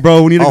were like,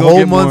 bro, we need to go a whole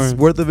get month's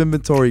more. worth of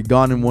inventory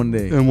gone in one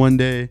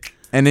day.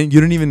 And then you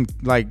didn't even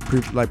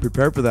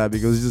prepare for that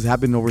because it just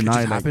happened overnight. It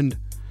just happened.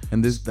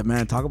 And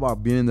man, talk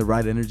about being in the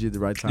right energy at the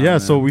right time. Yeah, man.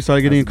 so we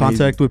started getting in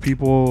contact with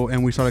people,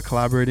 and we started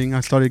collaborating. I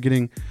started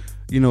getting,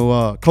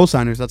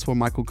 co-signers. That's where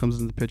Michael comes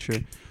into the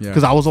picture.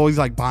 Because I was always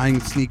like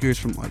buying sneakers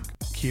from like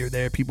here,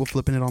 there, people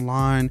flipping it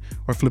online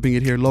or flipping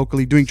it here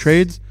locally, doing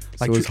trades.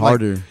 Like, so it's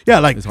harder.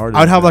 It's harder.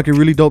 I'd have like a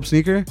really dope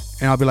sneaker,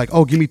 and I'd be like,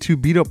 oh, give me 2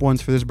 beat up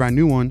ones for this brand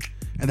new one.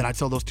 And then I'd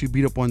sell those 2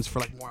 beat up ones for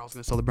like more. I was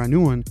going to sell the brand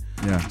new one.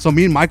 Yeah. So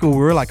me and Michael, we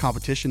were like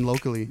competition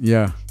locally.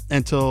 Yeah.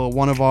 Until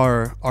one of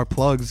our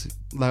plugs,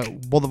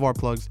 like both of our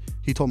plugs,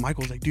 he told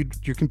Michael, like, dude,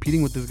 you're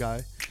competing with this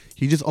guy.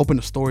 He just opened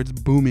a store. It's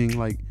booming.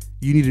 Like,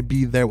 you need to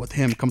be there with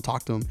him. Come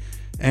talk to him.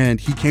 And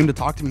he came to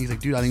talk to me. He's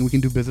like, dude, I think we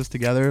can do business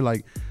together.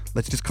 Like,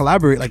 let's just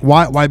collaborate. Like,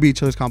 why be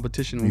each other's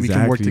competition when we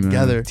can work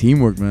together? Man.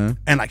 Teamwork, man.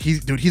 And like,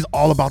 he's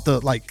all about the,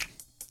 like,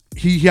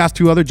 he has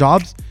 2 other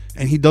jobs,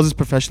 and he does this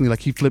professionally.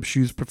 Like, he flips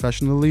shoes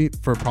professionally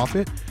for a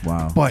profit.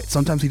 Wow. But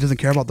sometimes he doesn't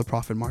care about the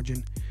profit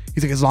margin.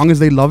 He's like, as long as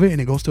they love it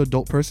and it goes to an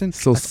adult person,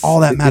 so that's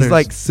all that matters. It's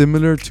like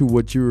similar to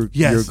what your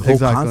whole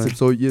concept.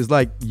 So it's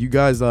like you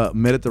guys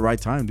met at the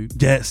right time,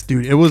 dude. Yes,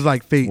 dude. It was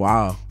like fate.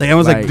 Wow. Like I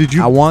was like, did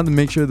you? I want to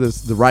make sure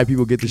the right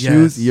people get the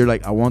shoes. You're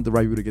like, I want the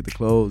right people to get the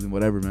clothes and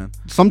whatever, man.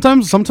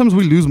 Sometimes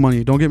we lose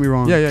money. Don't get me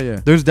wrong. Yeah.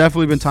 There's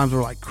definitely been times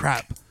where like,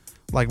 crap,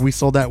 like we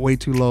sold that way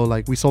too low.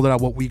 Like we sold it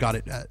at what we got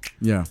it at.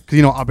 Yeah.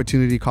 Because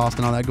opportunity cost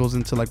and all that goes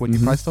into like what you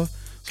price stuff.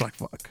 So like,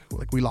 fuck,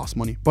 like we lost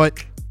money,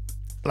 but.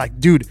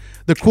 Like, dude,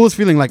 the coolest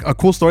feeling, like a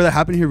cool story that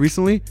happened here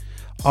recently.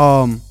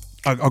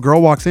 A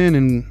girl walks in,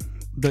 and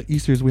the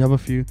Easters, we have a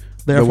few.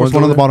 The Air Force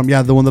One on the bottom.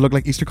 Yeah, the one that looked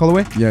like Easter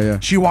colorway. Yeah.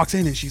 She walks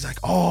in and she's like,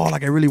 oh,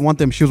 like I really want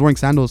them. She was wearing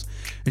sandals.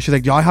 And she's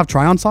like, do y'all have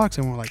try-on socks?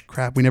 And we're like,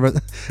 crap, we never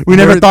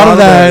thought of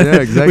that.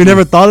 Yeah, exactly. We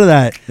never thought of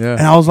that. Yeah.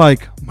 And I was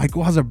like,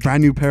 Michael has a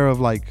brand new pair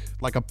of like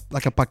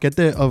a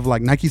paquete of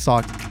like Nike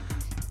socks.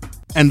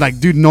 And like,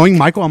 dude, knowing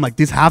Michael, I'm like,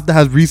 this half that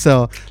has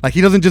resale. Like,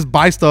 he doesn't just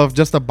buy stuff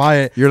just to buy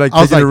it. You're like,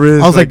 I was taking like, a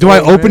risk, I was like, do I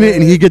open it?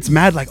 And he man. gets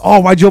mad, like, oh,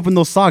 why'd you open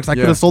those socks? I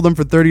could have sold them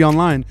for 30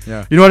 online.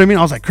 Yeah. You know what I mean?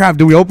 I was like, crap,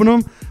 do we open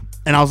them?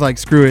 And I was like,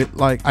 screw it.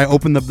 Like, I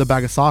opened the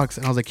bag of socks,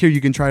 and I was like, here, you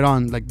can try it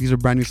on. Like, these are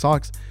brand new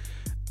socks.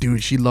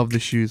 Dude, she loved the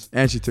shoes.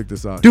 And she took the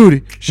socks.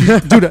 Dude,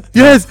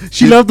 yes,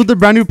 she loved the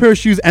brand new pair of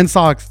shoes and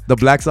socks. The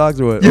black socks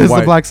or what? Yes, or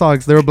the black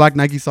socks. They were black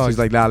Nike socks. She's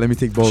like, nah, let me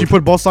take both. She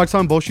put both socks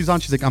on, both shoes on.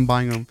 She's like, I'm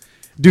buying them.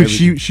 Dude,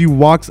 she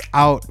walks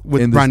out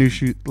with brand new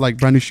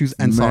shoes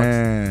and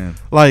Man.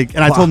 socks. Like,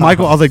 and I told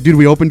Michael, I was like, dude,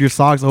 we opened your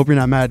socks. I hope you're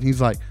not mad. And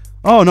he's like,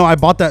 oh no, I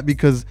bought that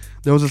because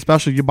there was a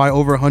special. You buy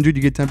over 100,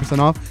 you get 10%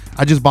 off.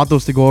 I just bought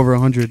those to go over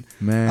 100.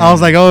 Man. I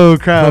was like, oh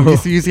crap.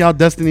 You see how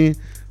Destiny,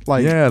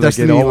 like, yeah,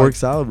 Destiny, like it all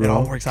works out, bro. It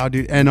all works out,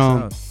 dude. And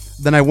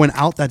then I went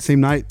out that same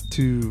night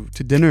to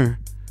dinner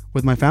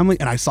with my family,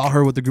 and I saw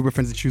her with a group of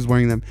friends, and she was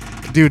wearing them.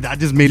 Dude, that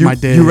just made my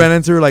day. You ran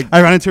into her like.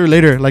 I ran into her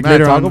later, like Man,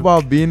 later talk on.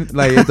 about being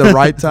like at the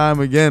right time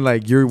again.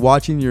 Like you're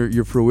watching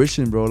your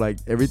fruition, bro. Like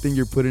everything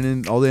you're putting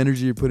in, all the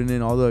energy you're putting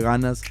in, all the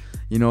ganas,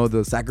 you know,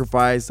 the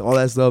sacrifice, all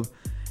that stuff,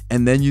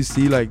 and then you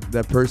see like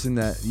that person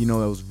that you know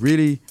that was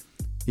really,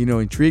 you know,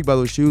 intrigued by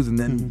those shoes, and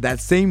then that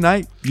same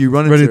night you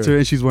run into her,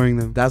 and she's wearing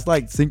them. That's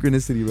like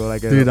synchronicity, bro. Like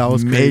dude, that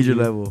was major crazy.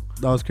 level.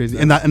 That was crazy,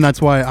 and that's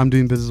why I'm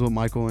doing business with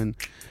Michael. And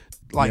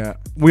like Yeah.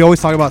 we always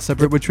talk about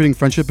separate between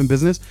friendship and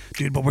business,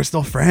 dude. But we're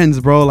still friends,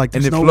 bro. Like,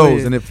 And there's it no flows,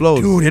 way. and it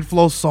flows. Dude, it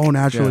flows so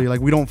naturally. Yeah. Like,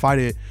 we don't fight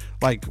it.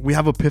 Like, we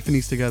have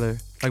epiphanies together.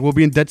 Like, we'll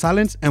be in dead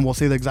silence and we'll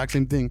say the exact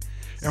same thing.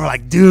 And we're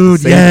like, dude,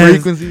 Same yes.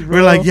 frequencies, bro.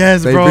 We're like,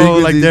 yes, Same bro. Like,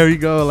 frequencies. there you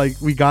go. Like,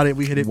 we got it.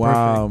 We hit it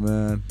Wow, perfect.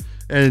 man.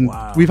 And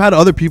Wow. we've had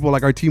other people.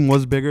 Like, our team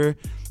was bigger,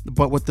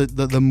 but with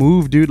the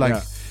move, dude,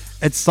 like,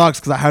 it sucks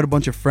because I had a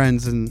bunch of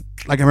friends, and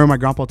like I remember my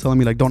grandpa telling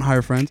me, like, don't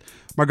hire friends.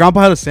 My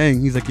grandpa had a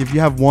saying. He's like, if you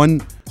have one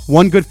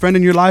good friend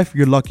in your life,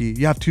 you're lucky.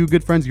 You have 2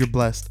 good friends, you're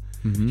blessed.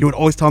 He would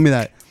always tell me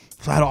that.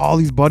 So I had all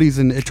these buddies,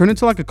 and it turned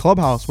into like a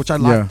clubhouse, which I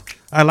liked. Yeah.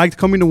 I liked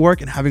coming to work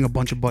and having a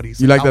bunch of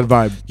buddies. You like that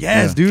vibe?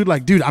 Yes, Yeah. dude.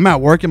 Like, dude, I'm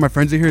at work and my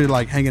friends are here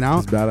like hanging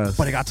out. It's badass.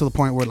 But it got to the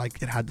point where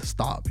like it had to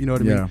stop. You know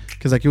what I Yeah. mean?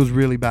 Because like it was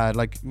really bad.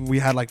 Like we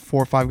had like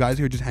 4 or 5 guys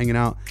here just hanging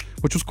out,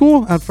 which was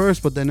cool at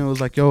first. But then it was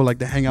like, yo, like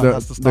the hangout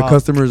has to The stop.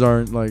 customers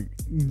aren't like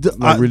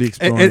really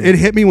exploring. It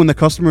hit me when the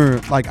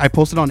customer, like, I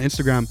posted on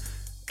Instagram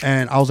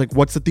and I was like,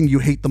 what's the thing you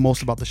hate the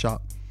most about the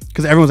shop?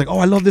 Because everyone's like, oh,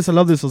 I love this. I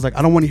was like,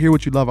 I don't want to hear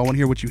what you love. I want to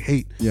hear what you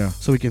hate. Yeah.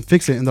 So we can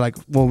fix it. And they're like,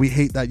 well, we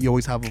hate that you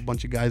always have a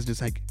bunch of guys just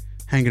like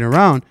hanging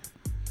around.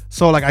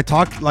 So like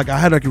I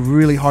had like a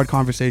really hard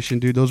conversation,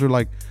 dude. Those were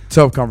like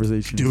Tough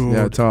conversations. Dude,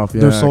 Yeah, tough.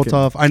 Yeah, they're so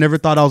tough. I never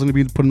thought I was gonna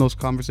be putting those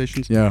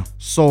conversations Yeah.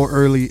 so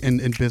early in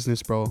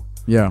business, bro.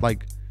 Yeah.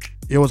 Like,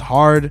 it was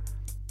hard.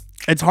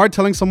 It's hard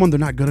telling someone they're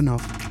not good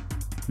enough.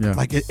 Yeah.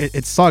 Like,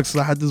 it sucks.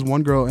 I had this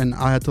one girl and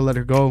I had to let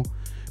her go,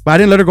 but I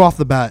didn't let her go off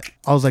the bat.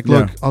 I was like,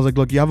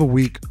 look, you have a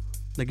week.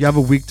 Like, you have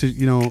a week to,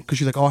 you know, because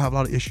she's like, oh, I have a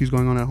lot of issues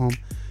going on at home.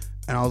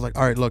 And I was like,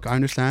 all right, look, I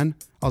understand.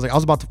 I was like, I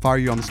was about to fire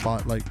you on the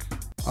spot. Like,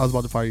 I was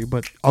about to fire you,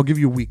 but I'll give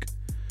you a week.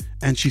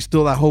 And she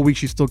still, that whole week,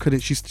 she still couldn't,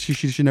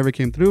 she never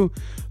came through.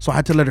 So I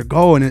had to let her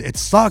go. And it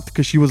sucked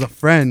because she was a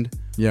friend.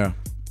 Yeah.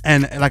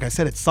 And like I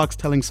said, it sucks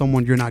telling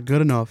someone you're not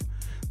good enough.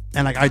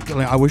 And like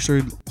I wish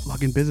her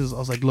luck in business. I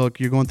was like, look,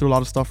 you're going through a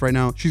lot of stuff right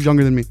now. She's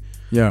younger than me.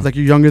 Yeah. Like,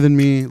 you're younger than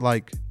me.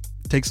 Like,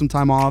 take some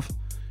time off.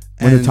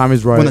 When the time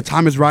is right. When the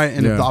time is right.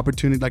 And Yeah. if the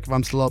opportunity, like, if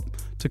I'm still up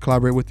to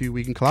collaborate with you,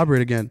 we can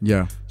collaborate again.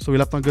 Yeah. So we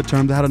left on good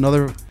terms. I had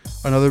another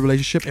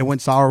relationship. It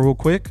went sour real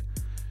quick.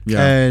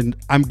 Yeah. And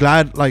I'm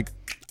glad, like,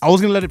 I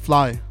was gonna let it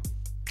fly.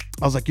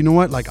 I was like, you know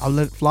what? Like, I'll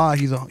let it fly.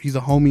 He's a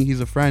homie.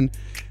 He's a friend.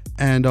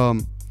 And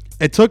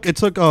it took.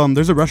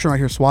 There's a restaurant right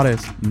here,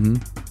 Suarez. Mm-hmm.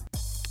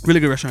 Really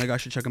good restaurant. You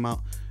guys should check him out.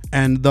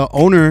 And the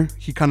owner,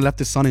 he kind of left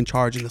his son in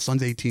charge, and the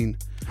son's 18.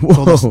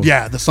 Whoa. So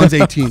the son's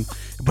 18,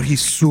 but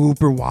he's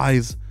super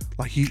wise.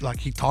 Like,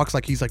 he talks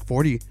like he's like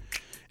 40.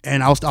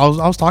 And I was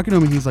talking to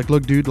him, and he's like,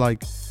 look, dude,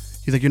 like,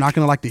 he's like, you're not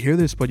gonna like to hear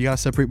this, but you gotta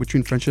separate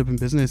between friendship and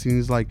business. And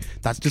he's like,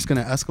 that's just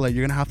gonna escalate.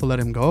 You're gonna have to let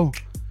him go.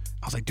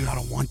 I was like, dude, I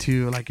don't want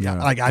to. Like,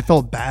 like, I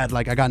felt bad.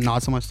 Like, I got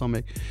knots on my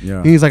stomach. Yeah.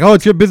 And he's like, oh,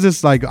 it's your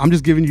business. Like, I'm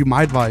just giving you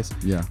my advice.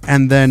 Yeah.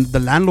 And then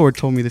the landlord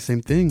told me the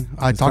same thing.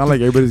 I talked not to,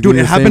 like everybody's dude, getting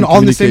it the happened same all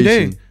in the same day.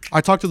 communication.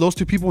 I talked to those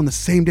 2 people in the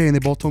same day, and they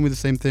both told me the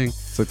same thing.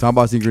 So talk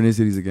about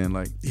synchronicities again,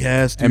 like,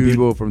 Yes, dude. and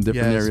people from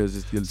different Yes. areas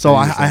just get So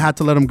I had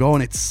to let him go,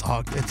 and it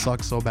sucked. It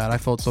sucked so bad. I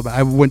felt so bad.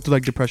 I went through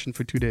like depression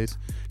for 2 days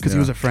because he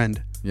Yeah. was a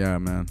friend. Yeah,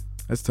 man,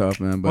 that's tough,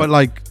 man. But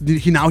like,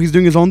 he's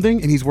doing his own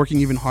thing, and he's working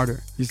even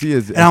harder. you see,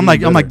 it's, And I'm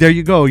like, there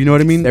you go. You know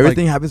what I mean?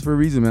 everything Like, happens for a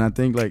reason, man. I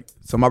think like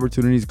some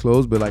opportunities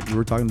close, but like we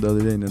were talking the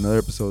other day in another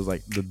episode, it's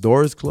like the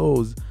doors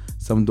close,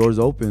 some doors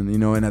open, you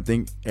know. And I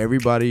think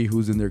everybody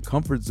who's in their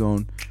comfort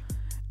zone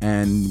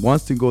and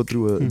wants to go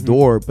through a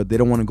door, but they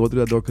don't want to go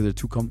through that door because they're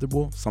too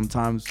comfortable.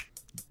 Sometimes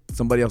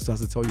somebody else has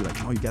to tell you, like,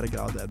 no, you got to get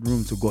out of that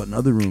room to go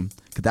another room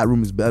because that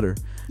room is better.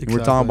 And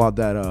we're talking about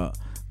that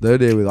the other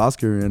day with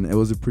Oscar, and it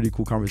was a pretty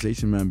cool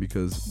conversation, man,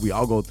 because we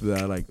all go through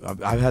that. Like,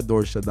 I've had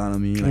doors shut down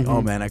on me, like,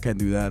 oh man, I can't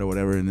do that or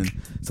whatever, and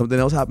then something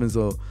else happens.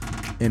 So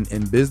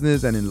in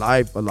business and in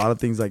life, a lot of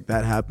things like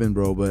that happen,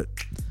 bro. But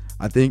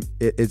I think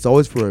it's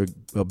always for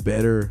a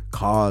better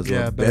cause,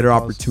 or a better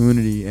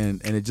opportunity,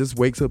 and it just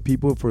wakes up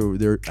people for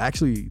their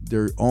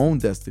own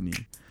destiny.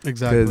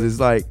 Exactly. Because it's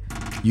like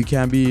you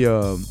can't be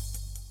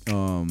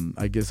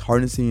I guess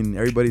harnessing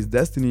everybody's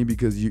destiny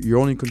because you're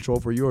only in control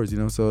for yours, you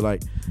know. So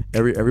like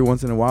every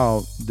once in a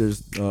while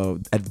there's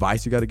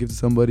advice you got to give to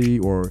somebody,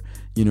 or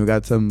you know,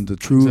 got some the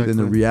truth and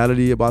the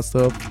reality about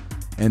stuff,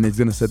 and it's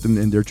gonna set them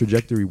in their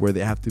trajectory where they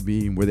have to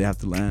be and where they have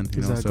to land,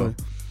 you know. So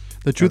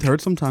the truth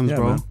hurts sometimes,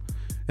 bro. Man.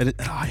 And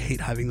I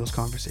hate having those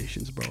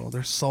conversations, bro.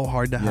 They're so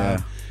hard to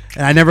have,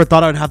 and I never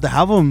thought I'd have to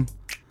have them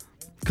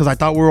because I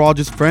thought we were all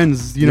just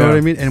friends, you know what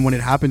I mean? And when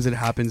it happens,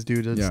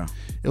 dude.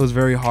 It was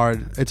very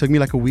hard. It took me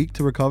like a week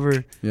to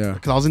recover. Yeah.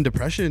 Because I was in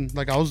depression.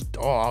 Like I was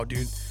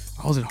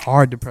in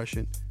hard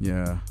depression.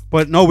 Yeah.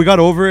 But no, we got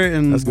over it,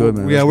 and that's good,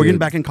 man. Yeah, we're getting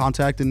back in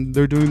contact, and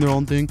they're doing their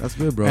own thing. That's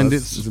good, bro. And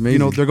it's amazing. You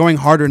know, they're going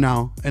harder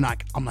now, and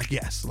I'm like,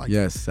 yes, like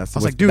yes. I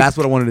was like, dude, that's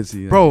what I wanted to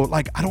see, bro.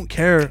 Like I don't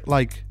care,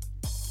 like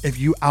if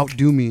you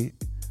outdo me,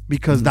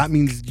 because that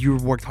means you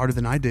worked harder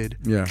than I did.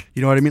 Yeah.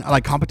 You know what I mean?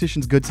 Like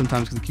competition's good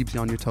sometimes because it keeps you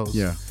on your toes.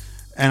 Yeah.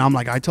 And I'm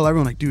like, I tell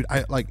everyone, like, dude,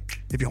 I like,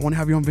 if you want to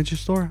have your own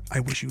vintage store, I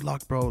wish you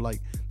luck, bro.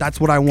 Like, that's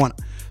what I want.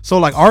 So,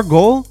 like, our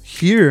goal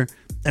here,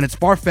 and it's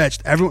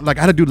far-fetched. Everyone, like,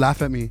 I had a dude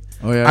laugh at me.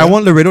 Oh, yeah. I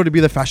want Laredo to be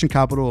the fashion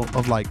capital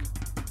of, like,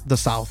 the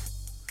South.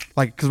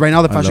 Like, because right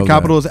now the fashion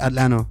capital is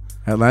Atlanta.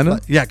 Atlanta?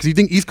 Like, yeah, because you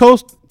think East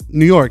Coast,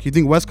 New York. You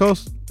think West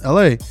Coast,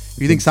 LA.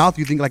 You think South,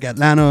 you think, like,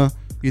 Atlanta.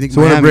 You think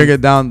so? I want to bring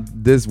it down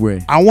this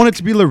way. I want it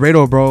to be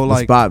Laredo, bro.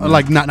 Like, spot,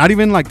 like not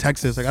even like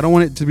Texas. Like, I don't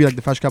want it to be like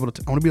the fashion capital.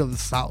 I want to be like the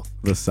South.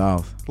 The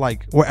South.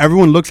 Like, where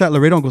everyone looks at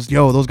Laredo and goes,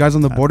 "Yo, those guys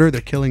on the border,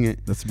 they're killing it."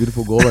 That's a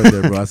beautiful goal right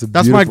there, bro.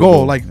 That's my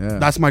goal. Like,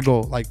 that's my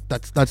goal. Like,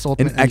 that's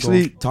ultimate. And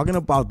actually, talking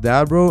about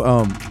that,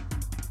 bro.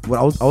 What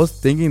I was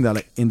thinking that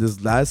like in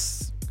this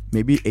last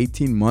maybe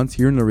 18 months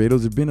here in Laredo,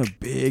 there's been a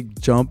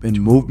big jump in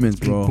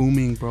movements, bro.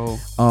 Booming, bro.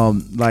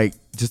 Like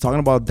just talking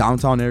about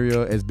downtown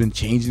area, it's been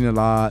changing a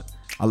lot.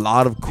 A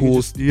lot of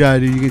cool,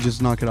 dude, you can just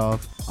knock it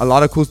off. A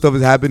lot of cool stuff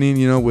is happening,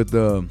 you know, with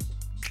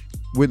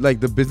like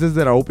the businesses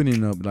that are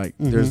opening up. Like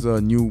there's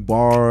new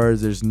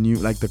bars, there's new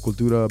like the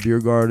Cultura beer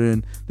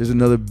garden. There's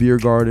another beer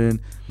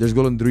garden. There's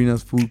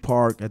Golondrina's food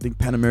park. I think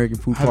Pan American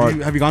food park.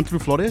 Have you gone through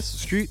Flores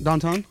Street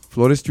downtown?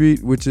 Flores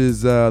Street, which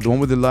is the one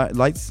with the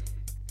lights.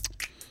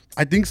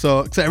 I think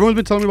so. Cause everyone's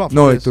been telling me about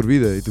Flores. No,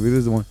 Iturbide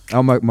is the one.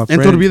 My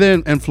friend.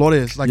 Iturbide and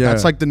Flores. Like,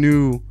 that's like the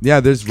new. Yeah,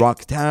 there's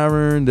Rock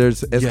Tavern.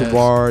 There's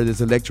Escobar.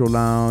 There's Electro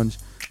Lounge.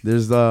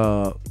 There's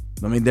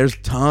there's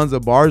tons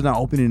of bars now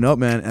opening up,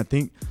 man. I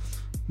think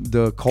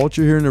the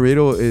culture here in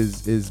Laredo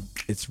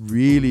it's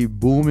really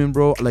booming,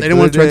 bro. Like they didn't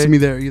want to rent to me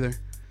there either,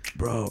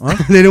 bro. Huh?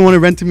 They didn't want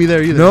to rent to me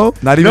there either. No,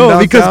 not even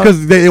downtown?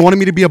 because they wanted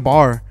me to be a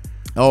bar.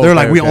 Oh, they're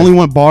like, we only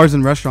want bars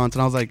and restaurants,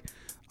 and I was like,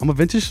 I'm a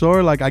vintage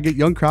store. Like, I get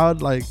young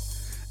crowd, like.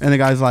 And the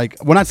guy's like,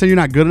 we're not saying you're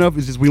not good enough.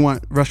 It's just we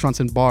want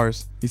restaurants and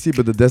bars. You see,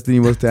 but the destiny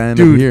was to end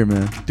up here,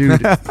 man.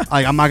 Dude,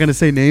 like, I'm not gonna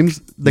say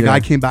names. The guy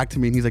came back to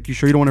me and he's like, "You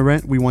sure you don't want to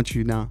rent? We want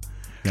you now."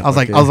 Yeah, I was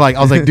like,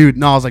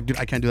 dude,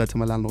 I can't do that to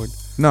my landlord.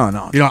 No.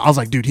 You know, I was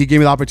like, dude, he gave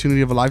me the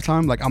opportunity of a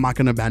lifetime. Like, I'm not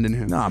gonna abandon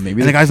him. Nah,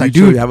 maybe. And the guy's like,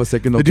 dude, have a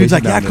second location. The dude's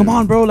like, yeah, come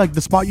on, bro. Like, the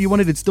spot you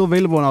wanted, it's still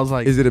available. And I was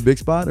like, is it a big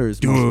spot or?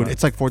 Dude,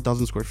 it's like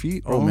 4,000 square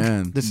feet. Bro. Oh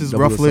man, this is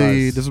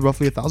roughly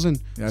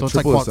 1,000. Yeah, so it's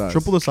like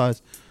triple the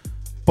size.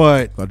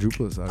 But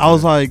quadruple the size. I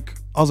was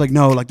like,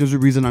 no, like there's a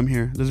reason I'm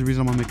here. There's a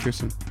reason I'm on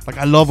McPherson. Like,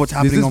 I love what's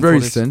happening. This is very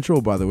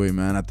central, by the way,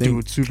 man. I think,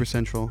 dude, super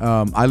central.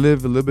 I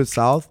live a little bit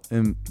south,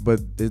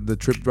 but the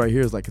trip right here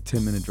is like a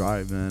 10-minute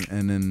drive, man.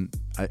 And then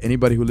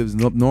anybody who lives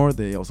up north,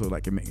 they also I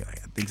think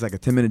it's like a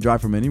 10-minute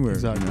drive from anywhere.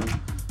 Exactly. You know?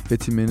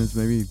 15 minutes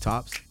maybe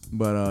tops.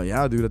 But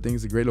yeah, dude, I think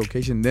it's a great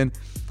location. Then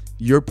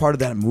you're part of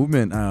that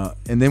movement.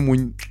 And then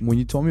when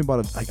you told me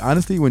about it, like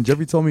honestly, when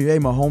Jeffrey told me, hey,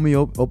 my homie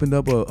opened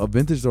up a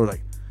vintage store,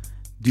 like,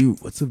 dude,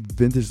 what's a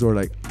vintage store?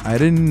 Like, I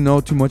didn't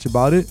know too much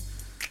about it,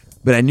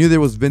 but I knew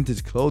there was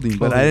vintage clothing,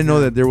 but I didn't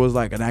know that there was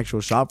like an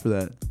actual shop for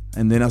that.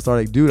 And then I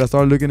started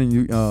looking at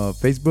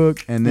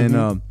Facebook, and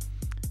then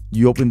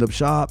you opened up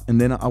shop,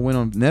 and then I went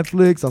on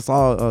Netflix. I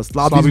saw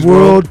Slobby's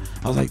World.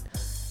 I was like,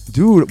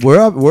 dude,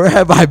 where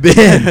have I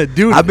been?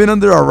 Dude, I've been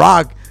under a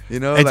rock. You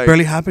know, it's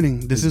barely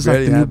happening. This is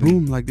like the new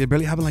boom. Like, it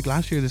barely happened like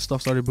last year. This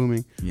stuff started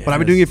booming. Yes. But I've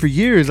been doing it for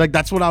years. Like,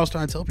 that's what I was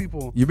trying to tell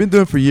people. You've been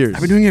doing it for years.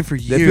 I've been doing it for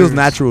years. It feels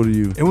natural to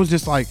you. It was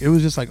just like,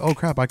 oh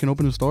crap, I can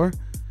open a store.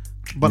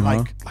 But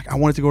like I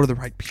wanted to go to the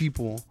right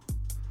people.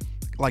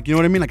 Like, you know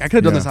what I mean? Like, I could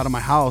have done this out of my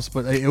house,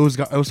 but it was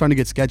starting to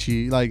get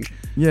sketchy. Like,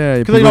 yeah,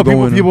 because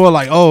people are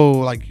like, oh,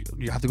 like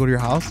you have to go to your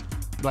house.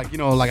 Like, you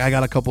know, like I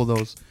got a couple of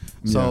those.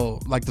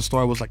 So like the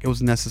store was like, it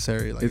was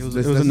necessary. Like, it was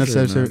a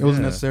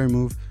necessary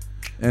move.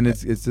 And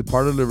it's a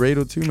part of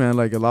Laredo too, man.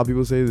 Like a lot of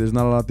people say, there's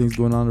not a lot of things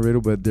going on in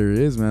Laredo, but there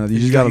is, man. You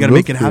just gotta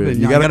make it happen.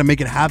 You gotta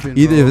make it happen.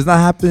 Either if it's not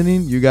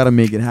happening, you gotta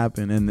make it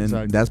happen, and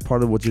Exactly. that's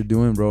part of what you're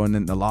doing, bro. And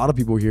then a lot of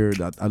people here,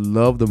 that I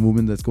love the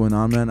movement that's going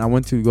on, man. I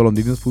went to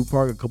Golondrina's Food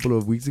Park a couple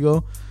of weeks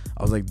ago.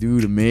 I was like,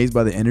 dude, amazed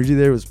by the energy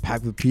there. It was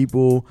packed with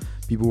people.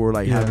 People were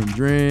like having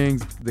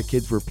drinks. The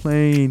kids were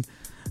playing.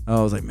 I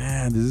was like,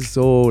 man, this is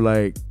so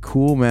like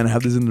cool, man. I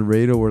have this in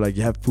Laredo where like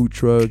you have food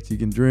trucks, you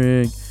can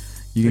drink,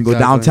 you can go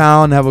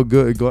downtown, have a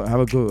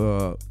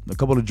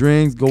couple of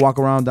drinks, go walk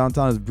around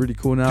downtown. It's pretty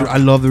cool now. Dude, I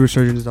love the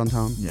resurgence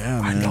downtown.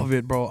 Yeah, I man. love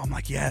it, bro. I'm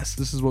like, yes,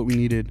 this is what we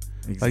needed.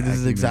 Exactly, like this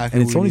is exactly.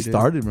 Man. And it's what only we needed.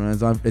 started,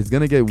 man. It's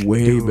gonna get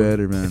way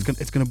better, man.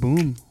 It's gonna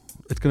boom.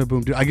 It's gonna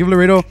boom, dude. I give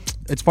Laredo.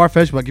 It's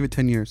far-fetched, but I give it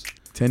 10 years.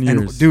 10 years,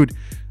 and, dude.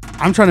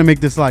 I'm trying to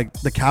make this like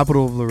the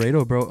capital of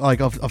Laredo, bro.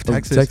 Like of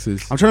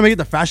Texas. I'm trying to make it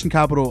the fashion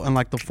capital and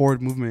like the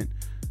forward movement.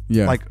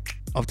 Yeah. Like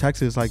of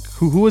Texas. Like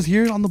who was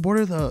here on the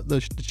border? The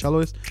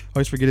celloist. I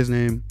always forget his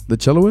name. The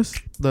celloist?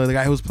 The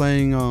guy who was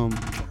playing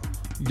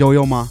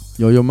Yo-Yo Ma.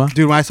 Yo-Yo Ma?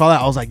 Dude, when I saw that,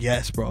 I was like,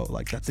 yes, bro.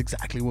 Like that's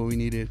exactly what we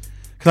needed.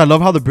 Because I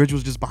love how the bridge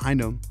was just behind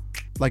him.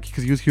 Like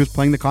because he was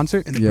playing the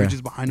concert and the bridge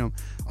is behind him.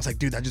 I was like,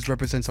 dude, that just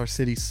represents our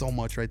city so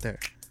much right there.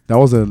 That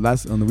was on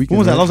the weekend. When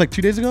was right? that? That was like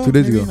 2 days ago? 2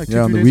 days ago. Like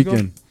yeah, on the weekend.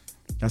 Ago?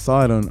 I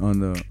saw it on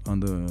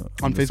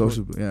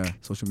Facebook.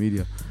 Social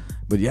media.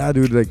 But yeah,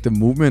 dude, like the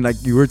movement, like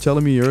you were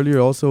telling me earlier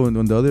also on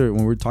the other,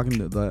 when we were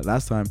talking the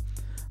last time,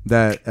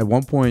 that at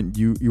one point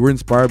you were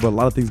inspired by a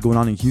lot of things going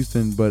on in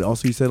Houston, but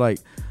also you said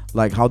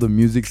like how the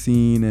music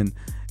scene and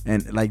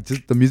like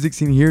just the music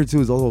scene here too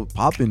is also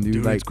popping,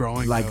 dude. Like it's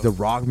growing. Like the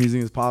rock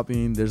music is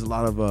popping. There's a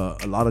lot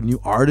of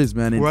new artists,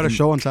 man. We're at a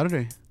show on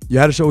Saturday. You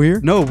had a show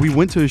here? No, we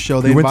went to a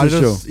show. They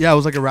invited us. Yeah, it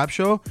was like a rap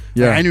show.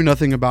 Yeah, like, I knew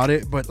nothing about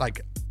it, but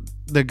like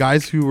the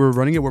guys who were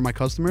running it were my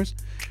customers.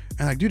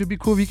 And like, dude, it'd be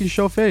cool if you can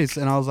show face.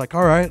 And I was like,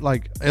 all right.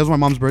 Like, it was my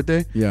mom's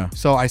birthday. Yeah.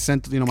 So I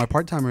sent, my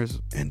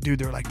part-timers. And dude,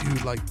 they're like,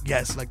 dude, like,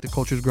 yes, like the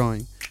culture's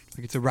growing.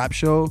 Like, it's a rap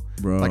show.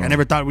 Bro. Like, I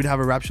never thought we'd have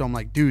a rap show. I'm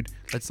like, dude,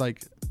 that's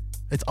like,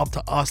 it's up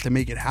to us to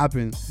make it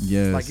happen.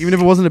 Yes. Like, even if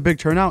it wasn't a big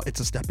turnout, it's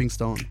a stepping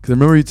stone. Because I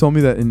remember you told me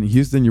that in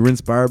Houston you were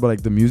inspired by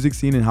like the music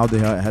scene and how they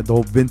had the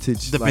whole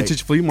vintage. The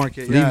vintage flea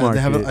market. Flea market.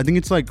 They have I think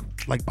it's like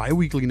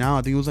bi-weekly now.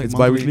 I think it was like it's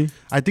monthly. bi-weekly?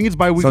 I think it's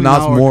bi-weekly. So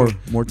now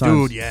it's more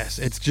times. Dude, yes.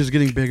 It's just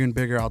getting bigger and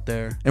bigger out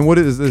there. And what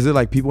is it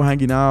like people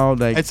hanging out?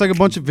 Like it's like a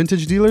bunch of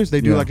vintage dealers.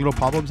 They do like little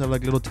pop-ups, have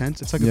like little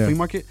tents. It's like a flea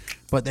market,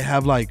 but they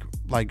have like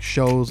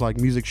shows, like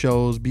music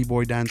shows,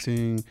 b-boy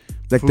dancing.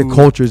 Like food. the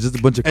culture is just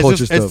a bunch of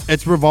culture stuff.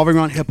 It's revolving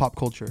around hip-hop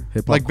culture.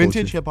 Like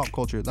vintage hip-hop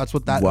culture. That's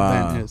what that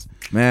event is.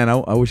 Man,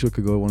 I wish we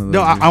could go to one of those.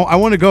 No, I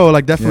want to go.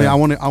 Like definitely, I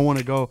want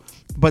to go.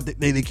 But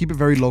they keep it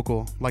very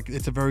local. Like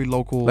it's a very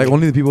local. Like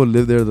only the people who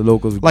live there, the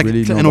locals. Like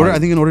really I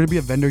think in order to be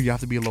a vendor, you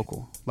have to be a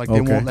local. Like they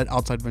won't let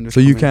outside vendors.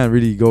 So you can't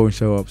really go and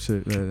show up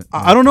shit.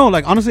 I don't know.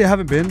 Like honestly, I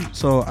haven't been,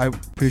 so I'm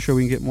pretty sure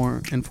we can get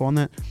more info on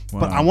that.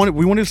 Wow. But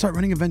we wanted to start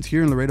running events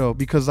here in Laredo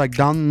because like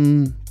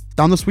down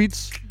the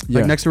suites,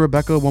 like next to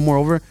Rebecca, one more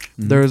over,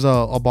 there's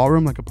a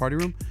ballroom, like a party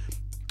room,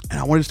 and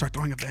I wanted to start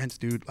throwing events,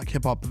 dude, like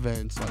hip hop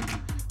events,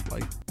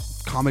 like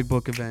comic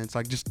book events,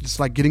 like just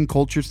like getting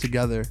cultures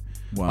together.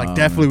 Wow. Like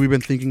definitely, we've been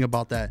thinking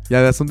about that.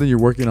 Yeah, that's something you're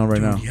working on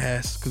right now.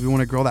 Yes, because we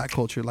want to grow that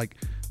culture. Like,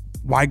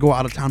 why go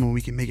out of town when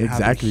we can make it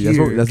happen exactly?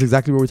 Here? That's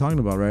exactly what we're talking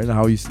about, right?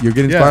 How you're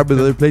getting inspired by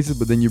other places,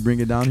 but then you bring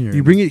it down here.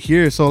 You bring it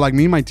here. So like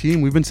me and my team,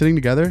 we've been sitting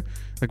together.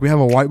 Like we have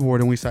a whiteboard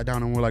and we sat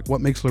down and we're like,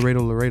 what makes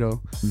Laredo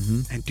Laredo?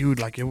 And dude,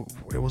 like it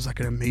was like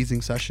an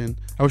amazing session.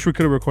 I wish we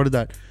could have recorded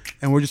that.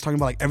 And we're just talking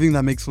about like everything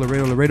that makes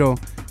Laredo Laredo.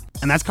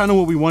 And that's kind of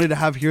what we wanted to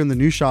have here in the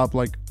new shop.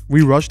 Like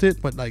we rushed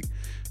it, but like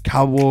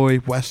cowboy,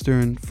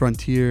 western,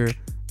 frontier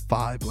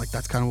vibe. Like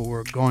that's kind of what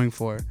we're going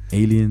for.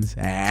 Aliens.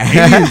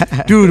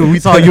 Dude, we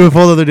saw a UFO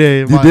the other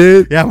day. You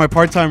did? Yeah, my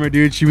part-timer,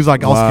 dude. She was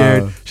like all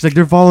scared. She's like,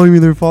 they're following me.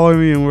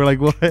 And we're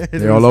like, what?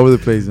 They're all over the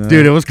place, man.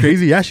 Dude, it was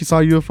crazy. Yeah, she saw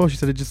a UFO. She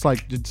said it just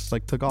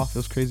took off. It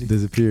was crazy.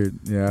 Disappeared.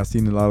 Yeah, I've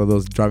seen a lot of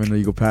those driving the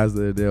Eagle Pass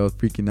the other day. I was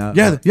freaking out.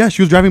 Yeah,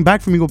 she was driving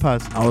back from Eagle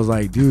Pass. I was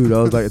like, dude,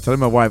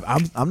 telling my wife,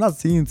 I'm not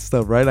seeing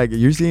stuff, right? Like,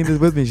 you're seeing this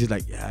with me. She's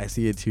like, yeah, I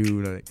see it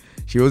too. Like,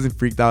 she wasn't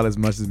freaked out as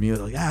much as me. I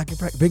was like, yeah, I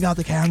can bring out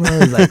the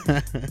cameras. Like,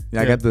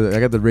 I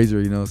got the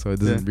Razor, so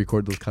it doesn't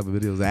record those type of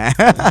videos.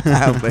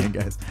 I'm playing,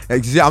 guys.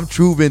 Like, you see, I'm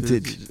true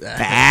vintage. Still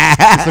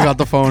got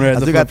the phone, right? I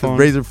still got the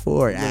Razor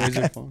 4. The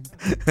Razor phone.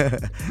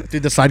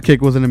 Dude, the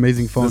Sidekick was an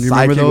amazing phone. The you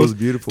remember Sidekick those? was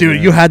beautiful. Dude,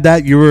 man. you had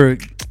that.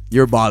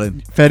 You're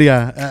balling.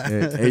 Feria.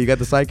 Hey, you got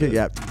the Sidekick?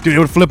 Yeah. Dude, it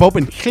would flip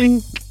open.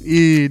 Cling.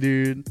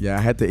 Dude. Yeah,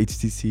 I had the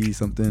HTC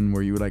something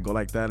where you would like go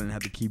like that and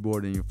have the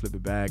keyboard and you flip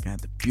it back. I had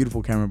the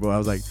beautiful camera, bro. I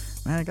was like,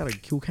 man, I got a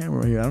cool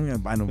camera right here. I don't gotta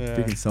buy no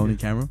freaking Sony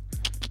camera.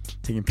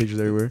 Taking pictures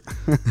everywhere.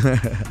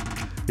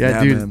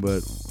 Yeah, dude.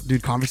 Man,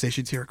 dude,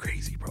 conversations here are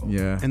crazy, bro.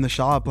 Yeah. In the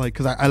shop, like,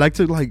 cause I like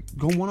to like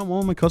go one-on-one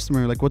with my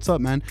customer. Like, what's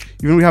up, man?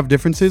 Even when we have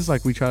differences,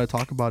 like we try to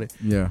talk about it.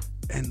 Yeah.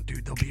 And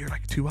dude, they'll be here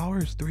like 2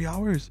 hours, 3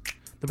 hours.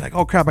 They'll be like,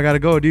 oh crap, I gotta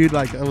go, dude.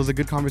 Like, it was a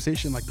good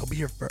conversation. Like, they'll be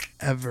here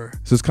forever.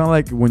 So it's kind of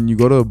like when you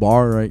go to a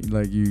bar, right?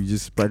 Like, you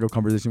just strike up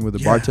conversation with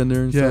the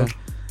bartender and stuff.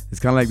 it's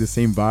kind of like the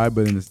same vibe,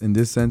 but in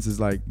this sense, it's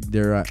like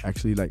they're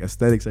actually like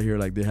aesthetics. I hear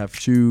like they have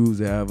shoes,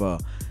 they have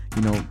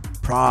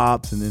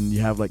props, and then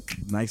you have like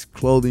nice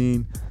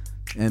clothing,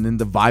 and then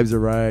the vibes are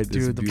right.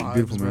 Dude, it's the vibes,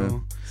 beautiful, man.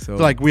 bro. So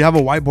like we have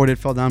a whiteboard. It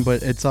fell down,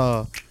 but it's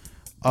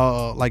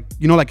like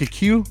like a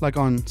queue, like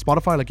on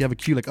Spotify, like you have a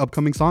queue, like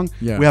upcoming song.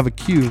 Yeah. We have a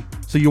queue.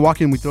 So you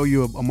walk in, we throw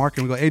you a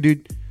marker, and we go, hey,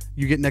 dude,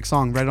 you get next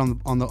song right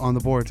on the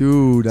board.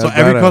 dude, So that's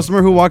every badass.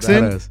 customer who walks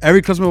in,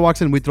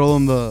 Badass. we throw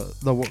them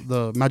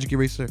the magic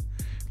eraser.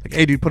 Like,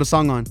 hey, dude, put a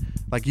song on.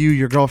 Like you,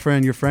 your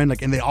girlfriend, your friend,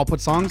 like, and they all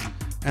put songs,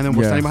 and then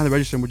we're standing behind the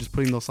register and we're just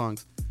putting those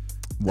songs.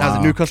 Wow. As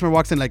a new customer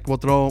walks in, like we'll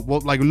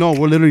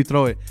literally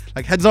throw it.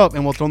 Like heads up,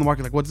 and we'll throw in the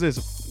market. Like, what's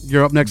this?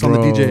 You're up next on the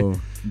DJ.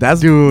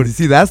 That's Dude.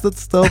 See, that's the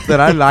stuff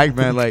that I like,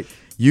 man. Like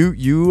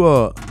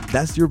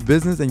that's your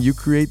business, and you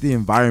create the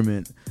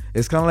environment.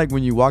 It's kind of like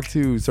when you walk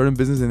to certain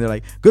business and they're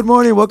like, "Good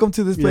morning, welcome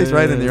to this place,"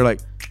 right? And you're like,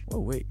 "Oh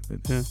wait,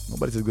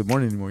 nobody says good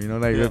morning anymore." You know,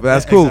 like but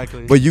that's cool.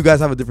 Exactly. But you guys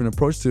have a different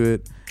approach to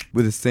it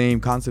with the same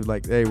concept.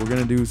 Like, hey, we're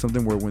gonna do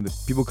something where when the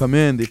people come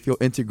in, they feel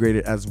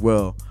integrated as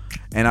well.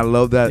 And I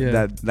love that. Yeah.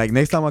 That like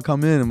next time I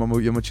come in, I'm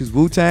gonna choose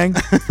Wu-Tang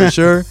for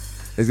sure.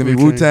 It's gonna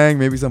be Wu-Tang,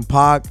 maybe some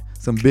Pac,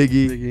 some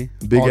Biggie,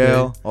 Big all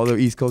L, day. all the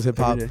East Coast hip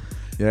hop. Every day.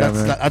 Yeah,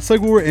 man. That's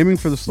like what we're aiming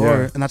for the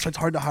store, Yeah. and that's why it's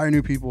hard to hire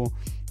new people.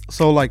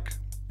 So like.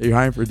 Are you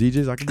hiring for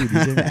DJs? I can be a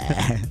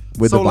DJ.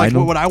 With So the like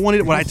vinyl. what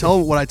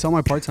I tell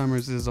my part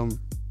timers is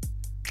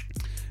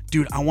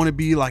dude, I want to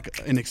be like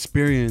an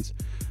experience.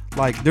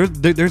 Like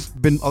there's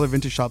been other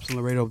vintage shops in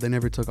Laredo they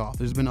never took off.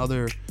 There's been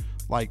other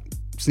like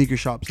sneaker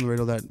shops in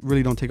Laredo that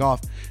really don't take off.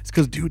 It's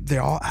because dude, they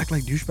all act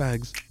like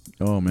douchebags.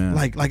 Oh man.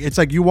 Like it's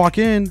like you walk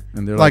in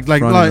And they're like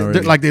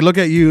they look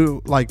at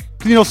you like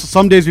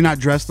some days you're not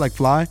dressed like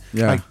fly.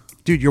 Yeah. Like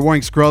dude, you're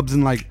wearing scrubs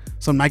and like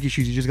some Nike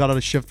shoes. You just got out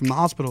of shift from the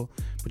hospital,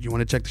 but you want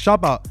to check the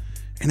shop out,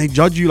 and they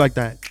judge you like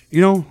that.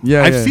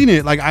 Yeah, I've seen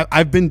it. Like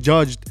I've been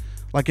judged.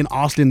 Like in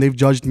Austin, they've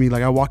judged me.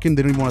 Like I walk in,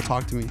 they don't even want to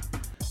talk to me.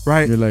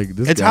 Right? You're like,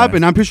 this it's guy.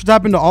 happened. I'm pretty sure it's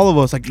happened to all of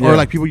us. Like Yeah. or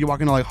like people you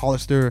walk into like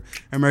Hollister,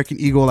 American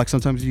Eagle. Like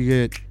sometimes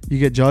you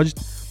get judged.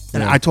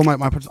 And Yeah. I told my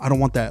I don't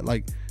want that.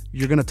 Like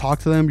you're gonna talk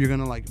to them. You're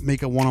gonna like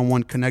make a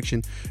one-on-one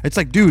connection. It's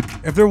like, dude,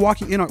 if they're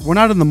walking in, we're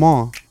not in the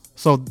mall,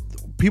 so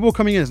people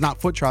coming in is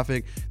not foot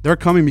traffic. They're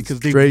coming because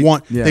they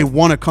want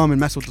to come and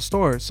mess with the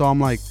store. So I'm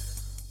like,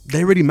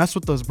 they already mess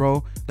with us,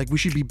 bro. Like we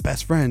should be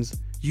best friends.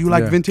 You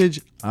like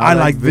vintage, I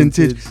like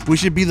vintage. We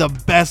should be the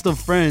best of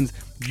friends.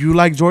 You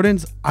like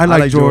Jordans, I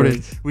like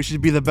Jordans. We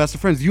should be the best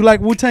of friends. You like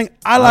Wu-Tang,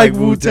 I like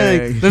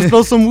Wu-Tang. Let's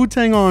throw some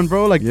Wu-Tang on,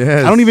 bro. Like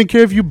Yes. I don't even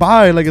care if you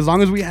buy. Like as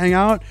long as we hang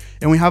out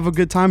and we have a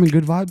good time and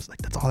good vibes,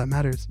 like that's all that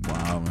matters.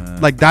 Wow,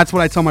 man. Like that's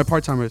what I tell my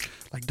part-timers.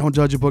 Like don't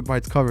judge a book by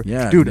its cover.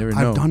 Yeah, dude, you never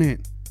know. I've done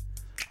it.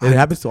 It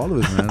happens to all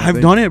of us, man.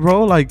 I've done it,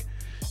 bro. Like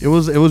it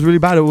was really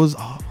bad. It was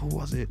who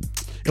was it?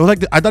 It was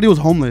like I thought he was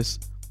homeless,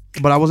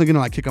 but I wasn't gonna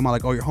like kick him out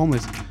like, oh, you're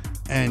homeless.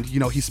 And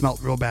he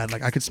smelled real bad.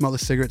 Like I could smell the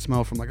cigarette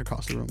smell from like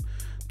across the room.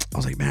 I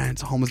was like, man,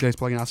 it's a homeless guy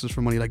plugging asses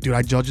for money. Like, dude,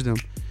 I judged him.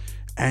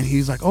 And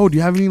he's like, oh, do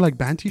you have any like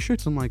band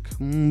t-shirts? I'm like,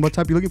 what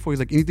type are you looking for? He's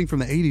like, anything from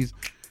the 80s.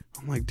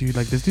 I'm like, dude,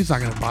 like this dude's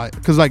not gonna buy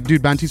it. Cause like,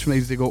 dude, band tees from the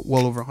 80s, they go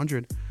well over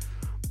 100.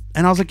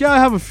 And I was like, yeah, I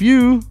have a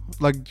few.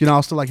 Like, I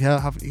was still like,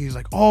 yeah, he's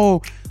like,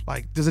 oh,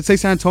 like, does it say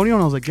San Antonio?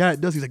 And I was like, yeah,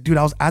 it does. He's like, dude,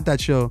 I was at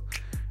that show.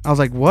 I was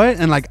like, what?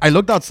 And like, I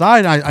looked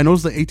outside. And I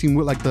noticed the 18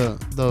 wheel, like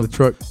the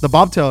truck, the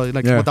bobtail,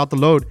 like without the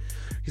load.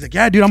 He's like,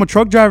 yeah, dude, I'm a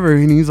truck driver.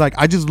 And he's like,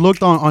 I just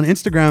looked on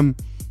Instagram,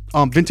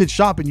 vintage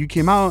shop, and you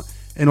came out,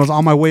 and it was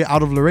on my way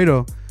out of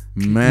Laredo.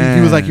 Man,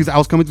 he was like, I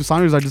was coming through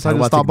Saunders. I decided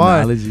to stop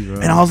by, bro.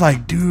 And I was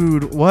like,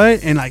 dude,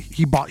 what? And like,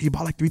 he bought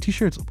like 3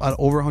 t-shirts at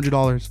over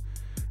 $100.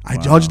 I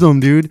judged him,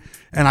 dude.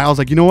 And I was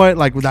like, you know what?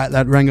 Like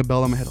that rang a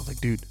bell in my head. I was like,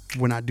 dude,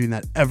 we're not doing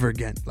that ever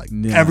again. Like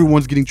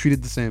everyone's getting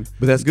treated the same.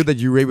 But that's good that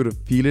you were able to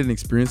feel it and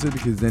experience it,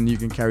 because then you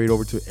can carry it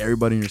over to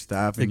everybody in your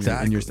staff and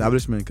in your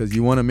establishment, because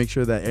you want to make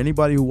sure that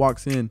anybody who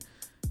walks in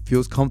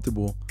feels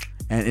comfortable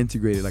and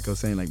integrated. Like I was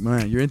saying, like,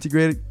 man, you're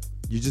integrated.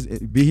 You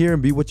just be here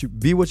and be what you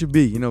be. Do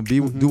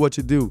what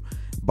you do,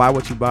 buy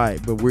what you buy.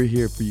 But we're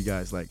here for you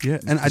guys. Like, yeah,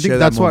 and I think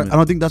that's why I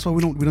don't think that's why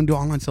we don't do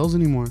online sales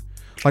anymore.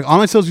 Like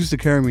online sales used to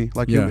carry me.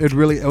 Like it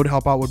would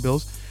help out with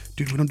bills.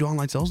 Dude, we don't do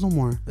online sales no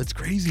more. That's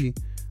crazy.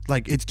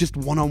 Like it's just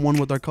one-on-one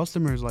with our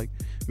customers, like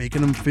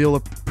making them feel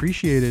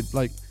appreciated.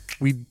 Like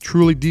we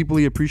truly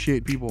deeply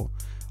appreciate people.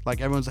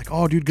 Like everyone's like,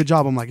 oh dude, good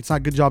job. I'm like, it's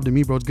not good job to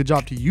me, bro. It's good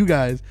job to you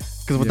guys.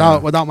 Because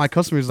without my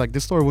customers, like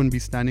this store wouldn't be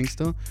standing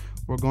still.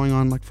 We're going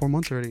on like 4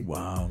 months already.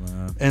 Wow,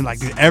 man. And like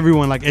dude,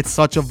 everyone, like it's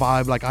such a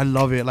vibe. Like I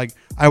love it. Like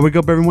I wake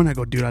up every morning, I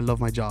go, dude, I love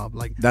my job.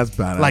 Like that's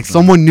bad. Like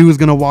someone new is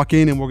gonna walk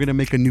in and we're gonna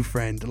make a new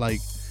friend. Like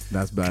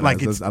that's bad.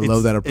 Like I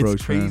love that approach.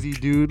 It's crazy,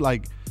 dude.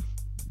 Like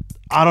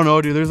I don't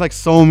know, dude. There's like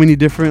so many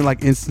different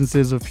like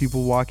instances of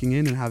people walking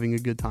in and having a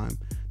good time.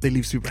 They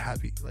leave super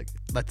happy. Like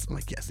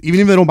yes.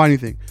 Even if they don't buy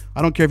anything,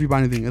 I don't care if you buy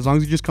anything. As long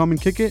as you just come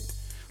and kick it.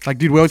 Like,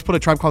 dude, we always put a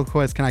Tribe Called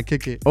Quest. Can I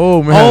kick it?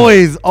 Oh man,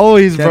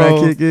 always, can bro.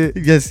 I kick it?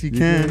 Yes, you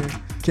can.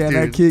 Can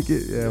I kick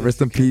it? Yeah.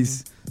 Rest in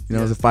peace. You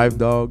know, it's a 5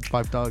 dog.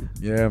 5 dog.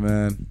 Yeah,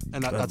 man.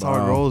 And that's how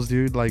it rolls,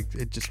 dude. Like,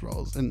 it just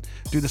rolls. And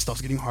dude, this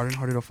stuff's getting harder and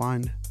harder to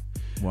find.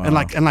 Wow. And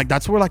like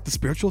that's where like the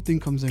spiritual thing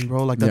comes in,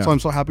 bro. Like that's why I'm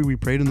so happy we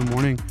prayed in the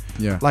morning.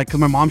 Yeah. Like, cause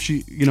my mom,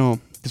 she, you know,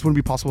 this wouldn't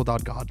be possible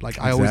without God. Like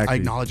I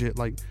acknowledge it.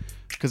 Like,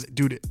 cause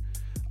dude,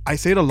 I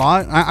say it a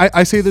lot.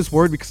 I say this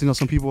word because, you know,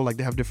 some people like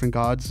they have different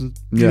gods,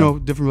 you know,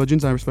 different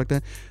religions. I respect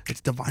that.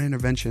 It's divine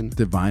intervention.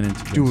 Divine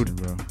intervention, dude,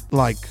 bro.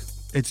 Like,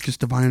 it's just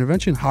divine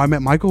intervention. How I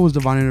met Michael was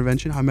divine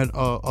intervention. How I met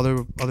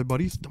other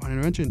buddies, divine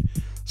intervention.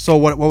 So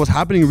what was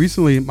happening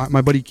recently?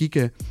 My buddy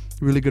Kike, a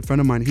really good friend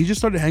of mine, he just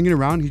started hanging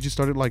around. He just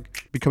started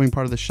like becoming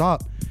part of the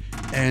shop,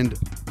 and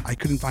I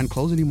couldn't find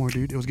clothes anymore,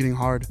 dude. It was getting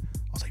hard.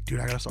 I was like, dude,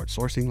 I gotta start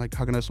sourcing. Like,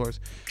 how can I source?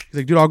 He's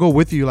like, dude, I'll go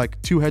with you.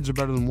 Like, 2 heads are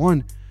better than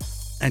 1.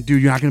 And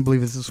dude, you're not gonna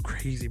believe this. This is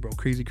crazy, bro.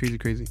 Crazy.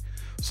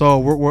 So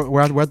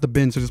we're at the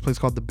bins. There's this place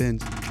called the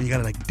bins, and you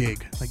gotta like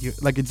dig.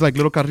 Like it's like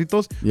little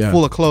carritos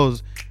full of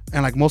clothes,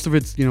 and like most of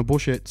it's, you know,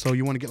 bullshit. So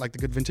you want to get like the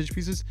good vintage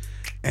pieces.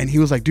 And he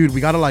was like, dude, we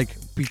gotta like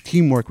be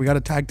teamwork. We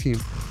gotta tag team.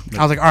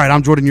 I was like, all right,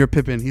 I'm Jordan, you're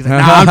Pippen. He's like,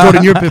 nah, I'm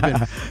Jordan, you're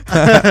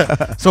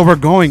Pippen. So we're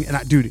going, and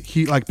dude,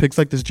 he like picks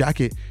like this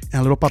jacket,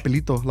 and a little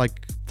papelito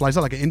like flies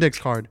out like an index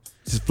card.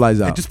 Just flies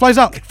out. It just flies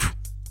out, like,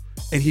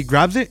 and he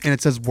grabs it, and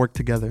it says "work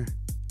together."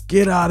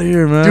 Get out of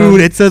here, man.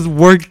 Dude, it says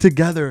 "work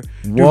together."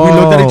 Dude, we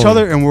looked at each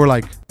other and we're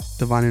like,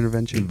 divine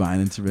intervention.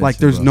 Divine intervention. Like,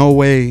 there's no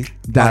way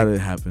that would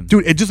happen.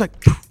 Dude, it just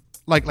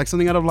like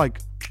something out of like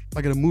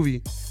in a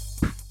movie.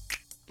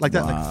 Like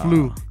that, like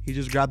flew. He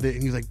just grabbed it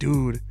and he's like,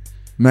 dude.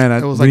 Man,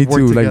 it was we like need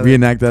to like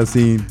reenact that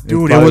scene.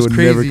 Dude, it was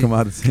crazy. Never come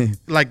out the same.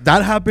 Like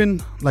that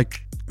happened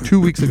like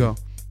 2 weeks ago.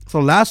 So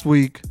last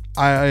week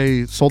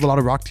I sold a lot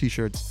of rock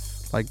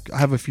t-shirts. Like I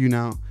have a few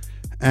now.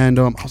 And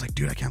I was like,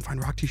 dude, I can't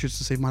find rock t-shirts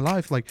to save my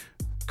life. Like,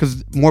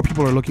 because more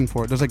people are looking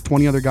for it. There's like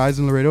 20 other guys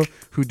in Laredo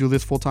who do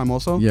this full time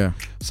also. Yeah.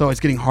 So it's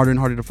getting harder and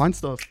harder to find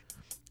stuff.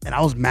 And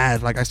I was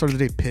mad. Like I started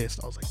the day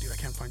pissed. I was like, dude, I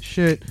can't find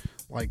shit.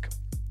 Like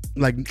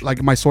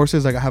my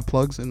sources, like I have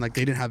plugs and like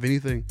they didn't have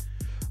anything.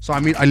 So I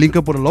link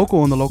up with a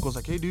local and the local's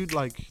like, hey dude,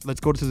 like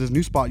let's go to this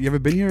new spot. You ever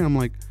been here? And I'm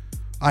like,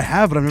 I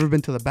have, but I've never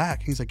been to the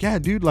back. And he's like, yeah,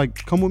 dude,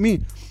 like come with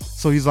me.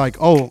 So he's like,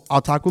 oh,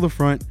 I'll tackle the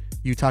front,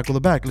 you tackle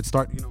the back. Let's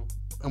start, you know,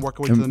 and work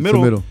our way to the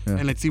middle,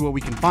 and let's see what we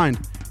can find.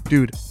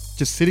 Dude,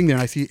 just sitting there,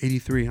 I see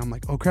 83. I'm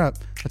like, oh crap,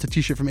 that's a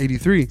t-shirt from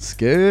 83.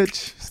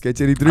 Sketch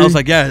 83. I was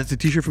like, yeah, it's a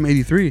t-shirt from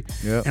 83.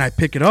 Yeah. And I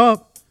pick it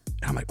up,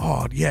 and I'm like,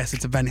 oh yes,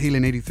 it's a Van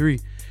Halen 83.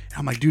 And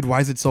I'm like, dude,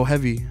 why is it so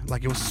heavy?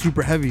 Like it was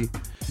super heavy.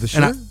 The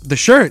shirt? The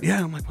shirt,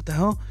 yeah. I'm like, what the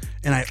hell?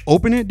 And I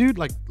open it, dude,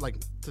 like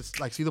to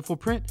like see the full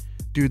print.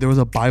 Dude, there was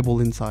a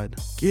Bible inside.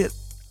 Get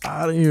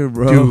out of here,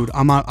 bro. Dude,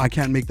 I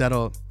can't make that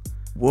up.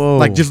 Whoa.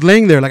 Like just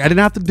laying there, like I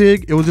didn't have to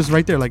dig. It was just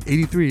right there, like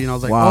 83. And I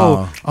was like,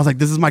 wow. oh, I was like,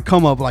 this is my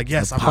come up. Like,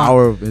 yes, the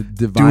power of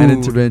divine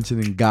intervention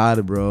in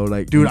God, bro.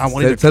 Like, dude, I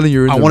wanted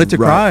to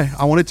cry.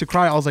 I wanted to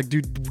cry. I was like,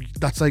 dude,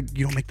 that's like,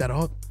 you don't make that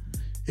up.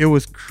 It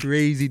was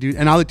crazy, dude.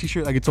 And now the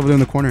t-shirt, like it's over there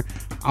in the corner.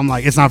 I'm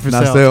like, it's not for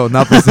sale.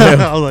 Not for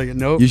sale. I was like,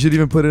 nope. You should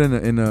even put it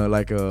in a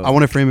like a. I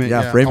want to frame it.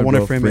 Yeah, frame it. I want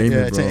to frame it.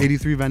 Yeah, it's an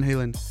 83 Van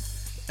Halen.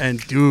 And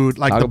dude,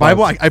 like the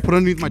Bible, I put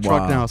underneath my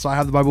truck now. So I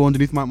have the Bible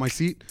underneath my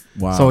seat.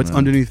 Wow. So it's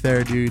underneath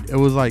there, dude. It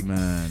was like,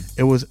 man,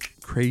 it was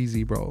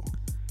crazy, bro.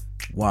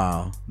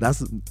 Wow.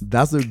 That's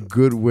a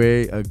good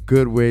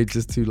way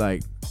just to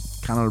like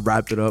kind of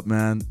wrap it up,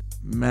 man.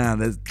 Man,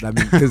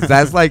 because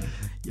that's like,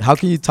 how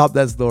can you top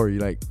that story?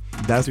 Like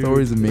that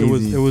story is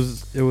amazing. It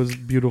was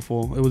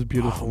beautiful. It was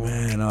beautiful.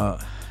 Oh,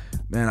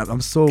 man,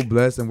 I'm so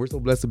blessed, and we're so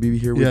blessed to be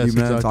here with you,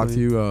 man. Exactly. Talk to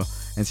you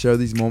and share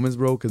these moments,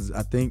 bro. Because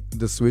I think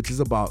the switch is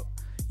about,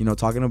 you know,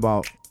 talking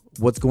about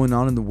what's going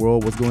on in the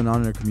world, what's going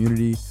on in our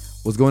community,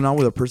 what's going on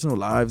with our personal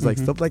lives, like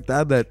stuff like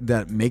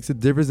that makes a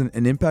difference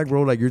and impact,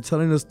 bro. Like you're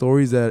telling us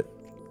stories that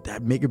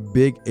make a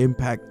big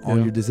impact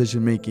on your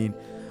decision making,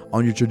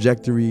 on your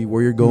trajectory,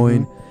 where you're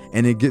going,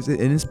 and it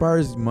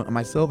inspires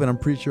myself, and I'm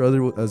pretty sure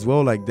others as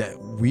well. Like that,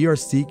 we are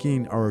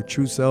seeking our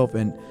true self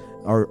and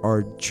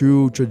our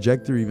true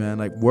trajectory, man.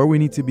 Like where we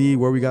need to be,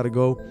 where we got to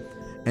go,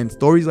 and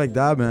stories like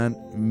that, man,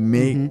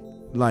 make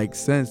like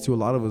sense to a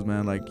lot of us,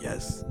 man. Like,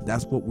 yes,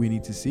 that's what we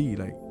need to see.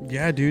 Like,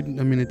 yeah, dude.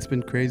 I mean, it's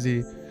been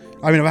crazy.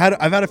 I mean,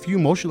 I've had a few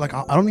emotional. Like,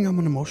 I don't think I'm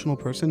an emotional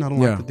person. I don't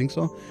like to think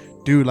so,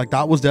 dude. Like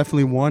that was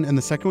definitely one, and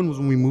the second one was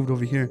when we moved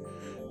over here,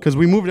 because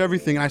we moved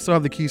everything, and I still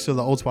have the keys to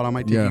the old spot. I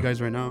might take you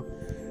guys right now.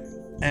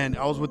 And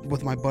I was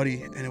with my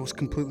buddy, and it was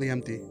completely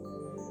empty.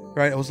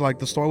 Right? It was like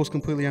the store was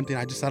completely empty,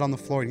 and I just sat on the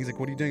floor, and he's like,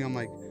 "What are you doing?" I'm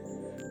like,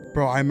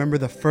 "Bro, I remember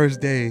the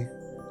first day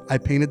I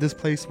painted this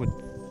place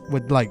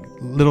with like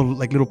little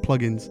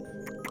plugins,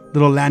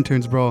 little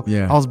lanterns, bro.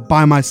 Yeah. I was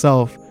by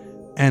myself,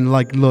 and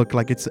like, look,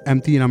 like it's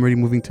empty, and I'm already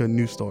moving to a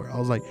new store. I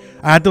was like,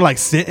 I had to like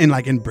sit and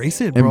like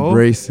embrace it, bro.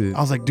 Embrace it. I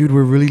was like, dude,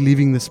 we're really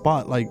leaving this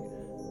spot. Like,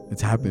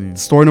 it's happening.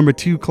 Store number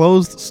 2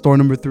 closed. Store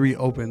number 3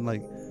 open.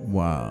 Like,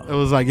 wow. It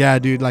was like, yeah,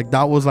 dude. Like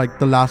that was like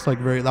the last that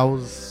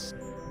was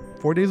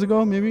 4 days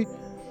ago, maybe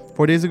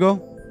 4 days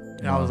ago.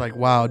 And I was like,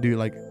 wow, dude.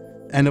 Like,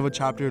 end of a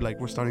chapter. Like,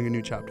 we're starting a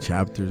new chapter.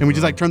 Chapters. And we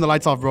just like turned the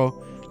lights off, bro.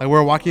 Like, we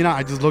were walking out.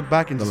 I just looked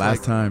back and the just last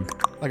like, time.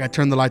 Like I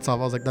turned the lights off.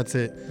 I was like, that's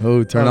it.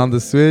 Oh, turn on the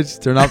switch.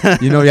 Turn off.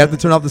 You know, you have to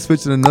turn off the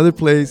switch in another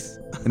place,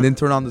 and then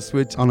turn on the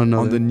switch On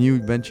another. on the new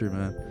venture,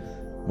 man.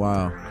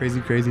 Wow,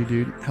 Crazy,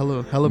 dude.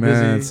 Hella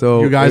Man, busy.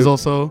 so you guys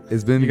also.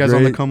 it's been You guys great.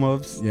 on the come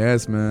ups.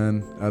 Yes,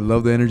 man. I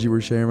love the energy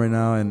we're sharing right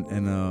now,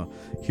 and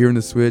here in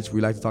the switch, we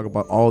like to talk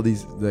about all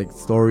these like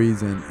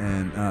stories,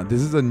 and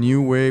this is a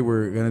new way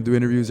we're gonna do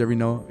interviews every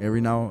now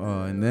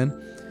and then.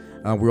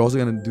 We're also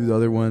gonna do the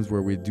other ones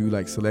where we do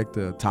like select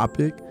a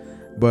topic,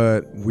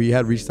 but we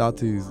had reached out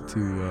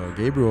to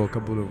Gabriel a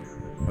couple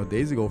of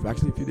days ago,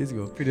 actually a few days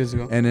ago. 3 days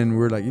ago. And then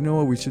we're like, you know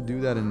what, we should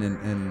do that.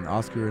 And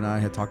Oscar and I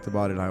had talked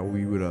about it, how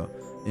we would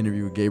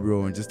interview with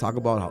Gabriel and just talk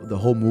about the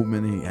whole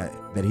movement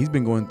that he's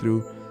been going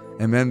through.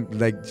 And man,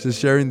 like just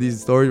sharing these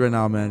stories right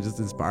now, man, just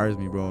inspires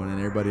me, bro. And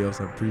everybody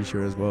else, I'm pretty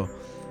sure as well.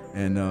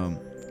 And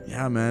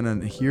yeah, man.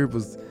 And here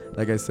was,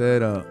 like I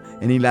said,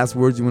 any last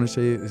words you want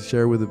to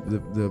share with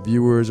the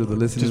viewers or the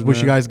listeners? Just wish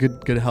man? you guys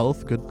good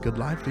health, good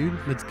life, dude.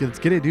 Let's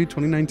get it, dude.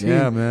 2019.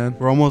 Yeah, man.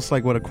 We're almost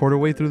like what, a quarter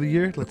way through the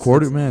year. Let's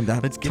man.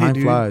 That let's get time it,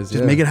 dude. flies.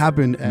 Just yeah. make it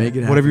happen. Make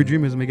it Whatever happen. your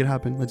dream is, make it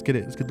happen. Let's get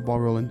it. Let's get the ball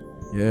rolling.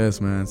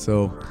 Yes, man.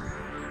 So,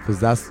 because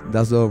that's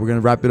we're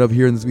gonna wrap it up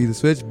here in this Be the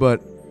Switch.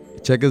 But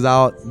check us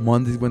out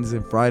Mondays, Wednesdays,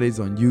 and Fridays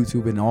on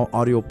YouTube and all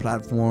audio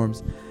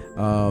platforms.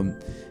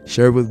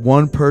 Share it with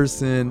one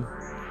person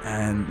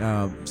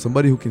and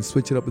somebody who can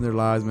switch it up in their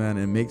lives, man,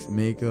 and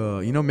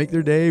make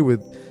their day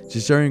with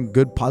just sharing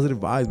good positive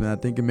vibes, man. I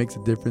think it makes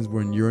a difference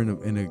when you're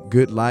in a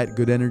good light,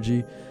 good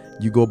energy.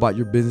 You go about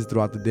your business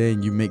throughout the day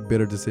and you make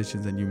better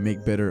decisions and you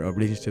make better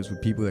relationships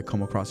with people that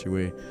come across your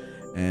way,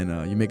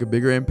 and you make a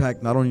bigger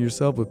impact not only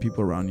yourself but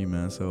people around you,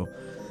 man. So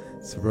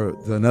for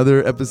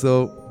another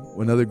episode,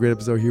 another great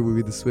episode here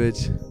with The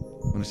Switch.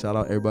 I want to shout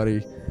out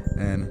everybody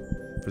and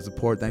for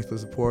support. Thanks for the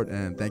support,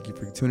 and thank you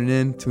for tuning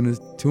in.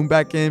 Tune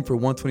back in for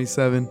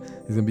 127.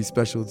 It's gonna be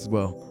special as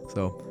well.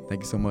 So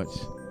thank you so much.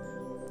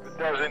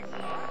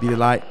 Be the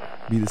light,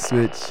 be the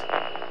switch,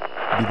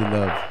 be the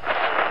love,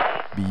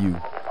 be you.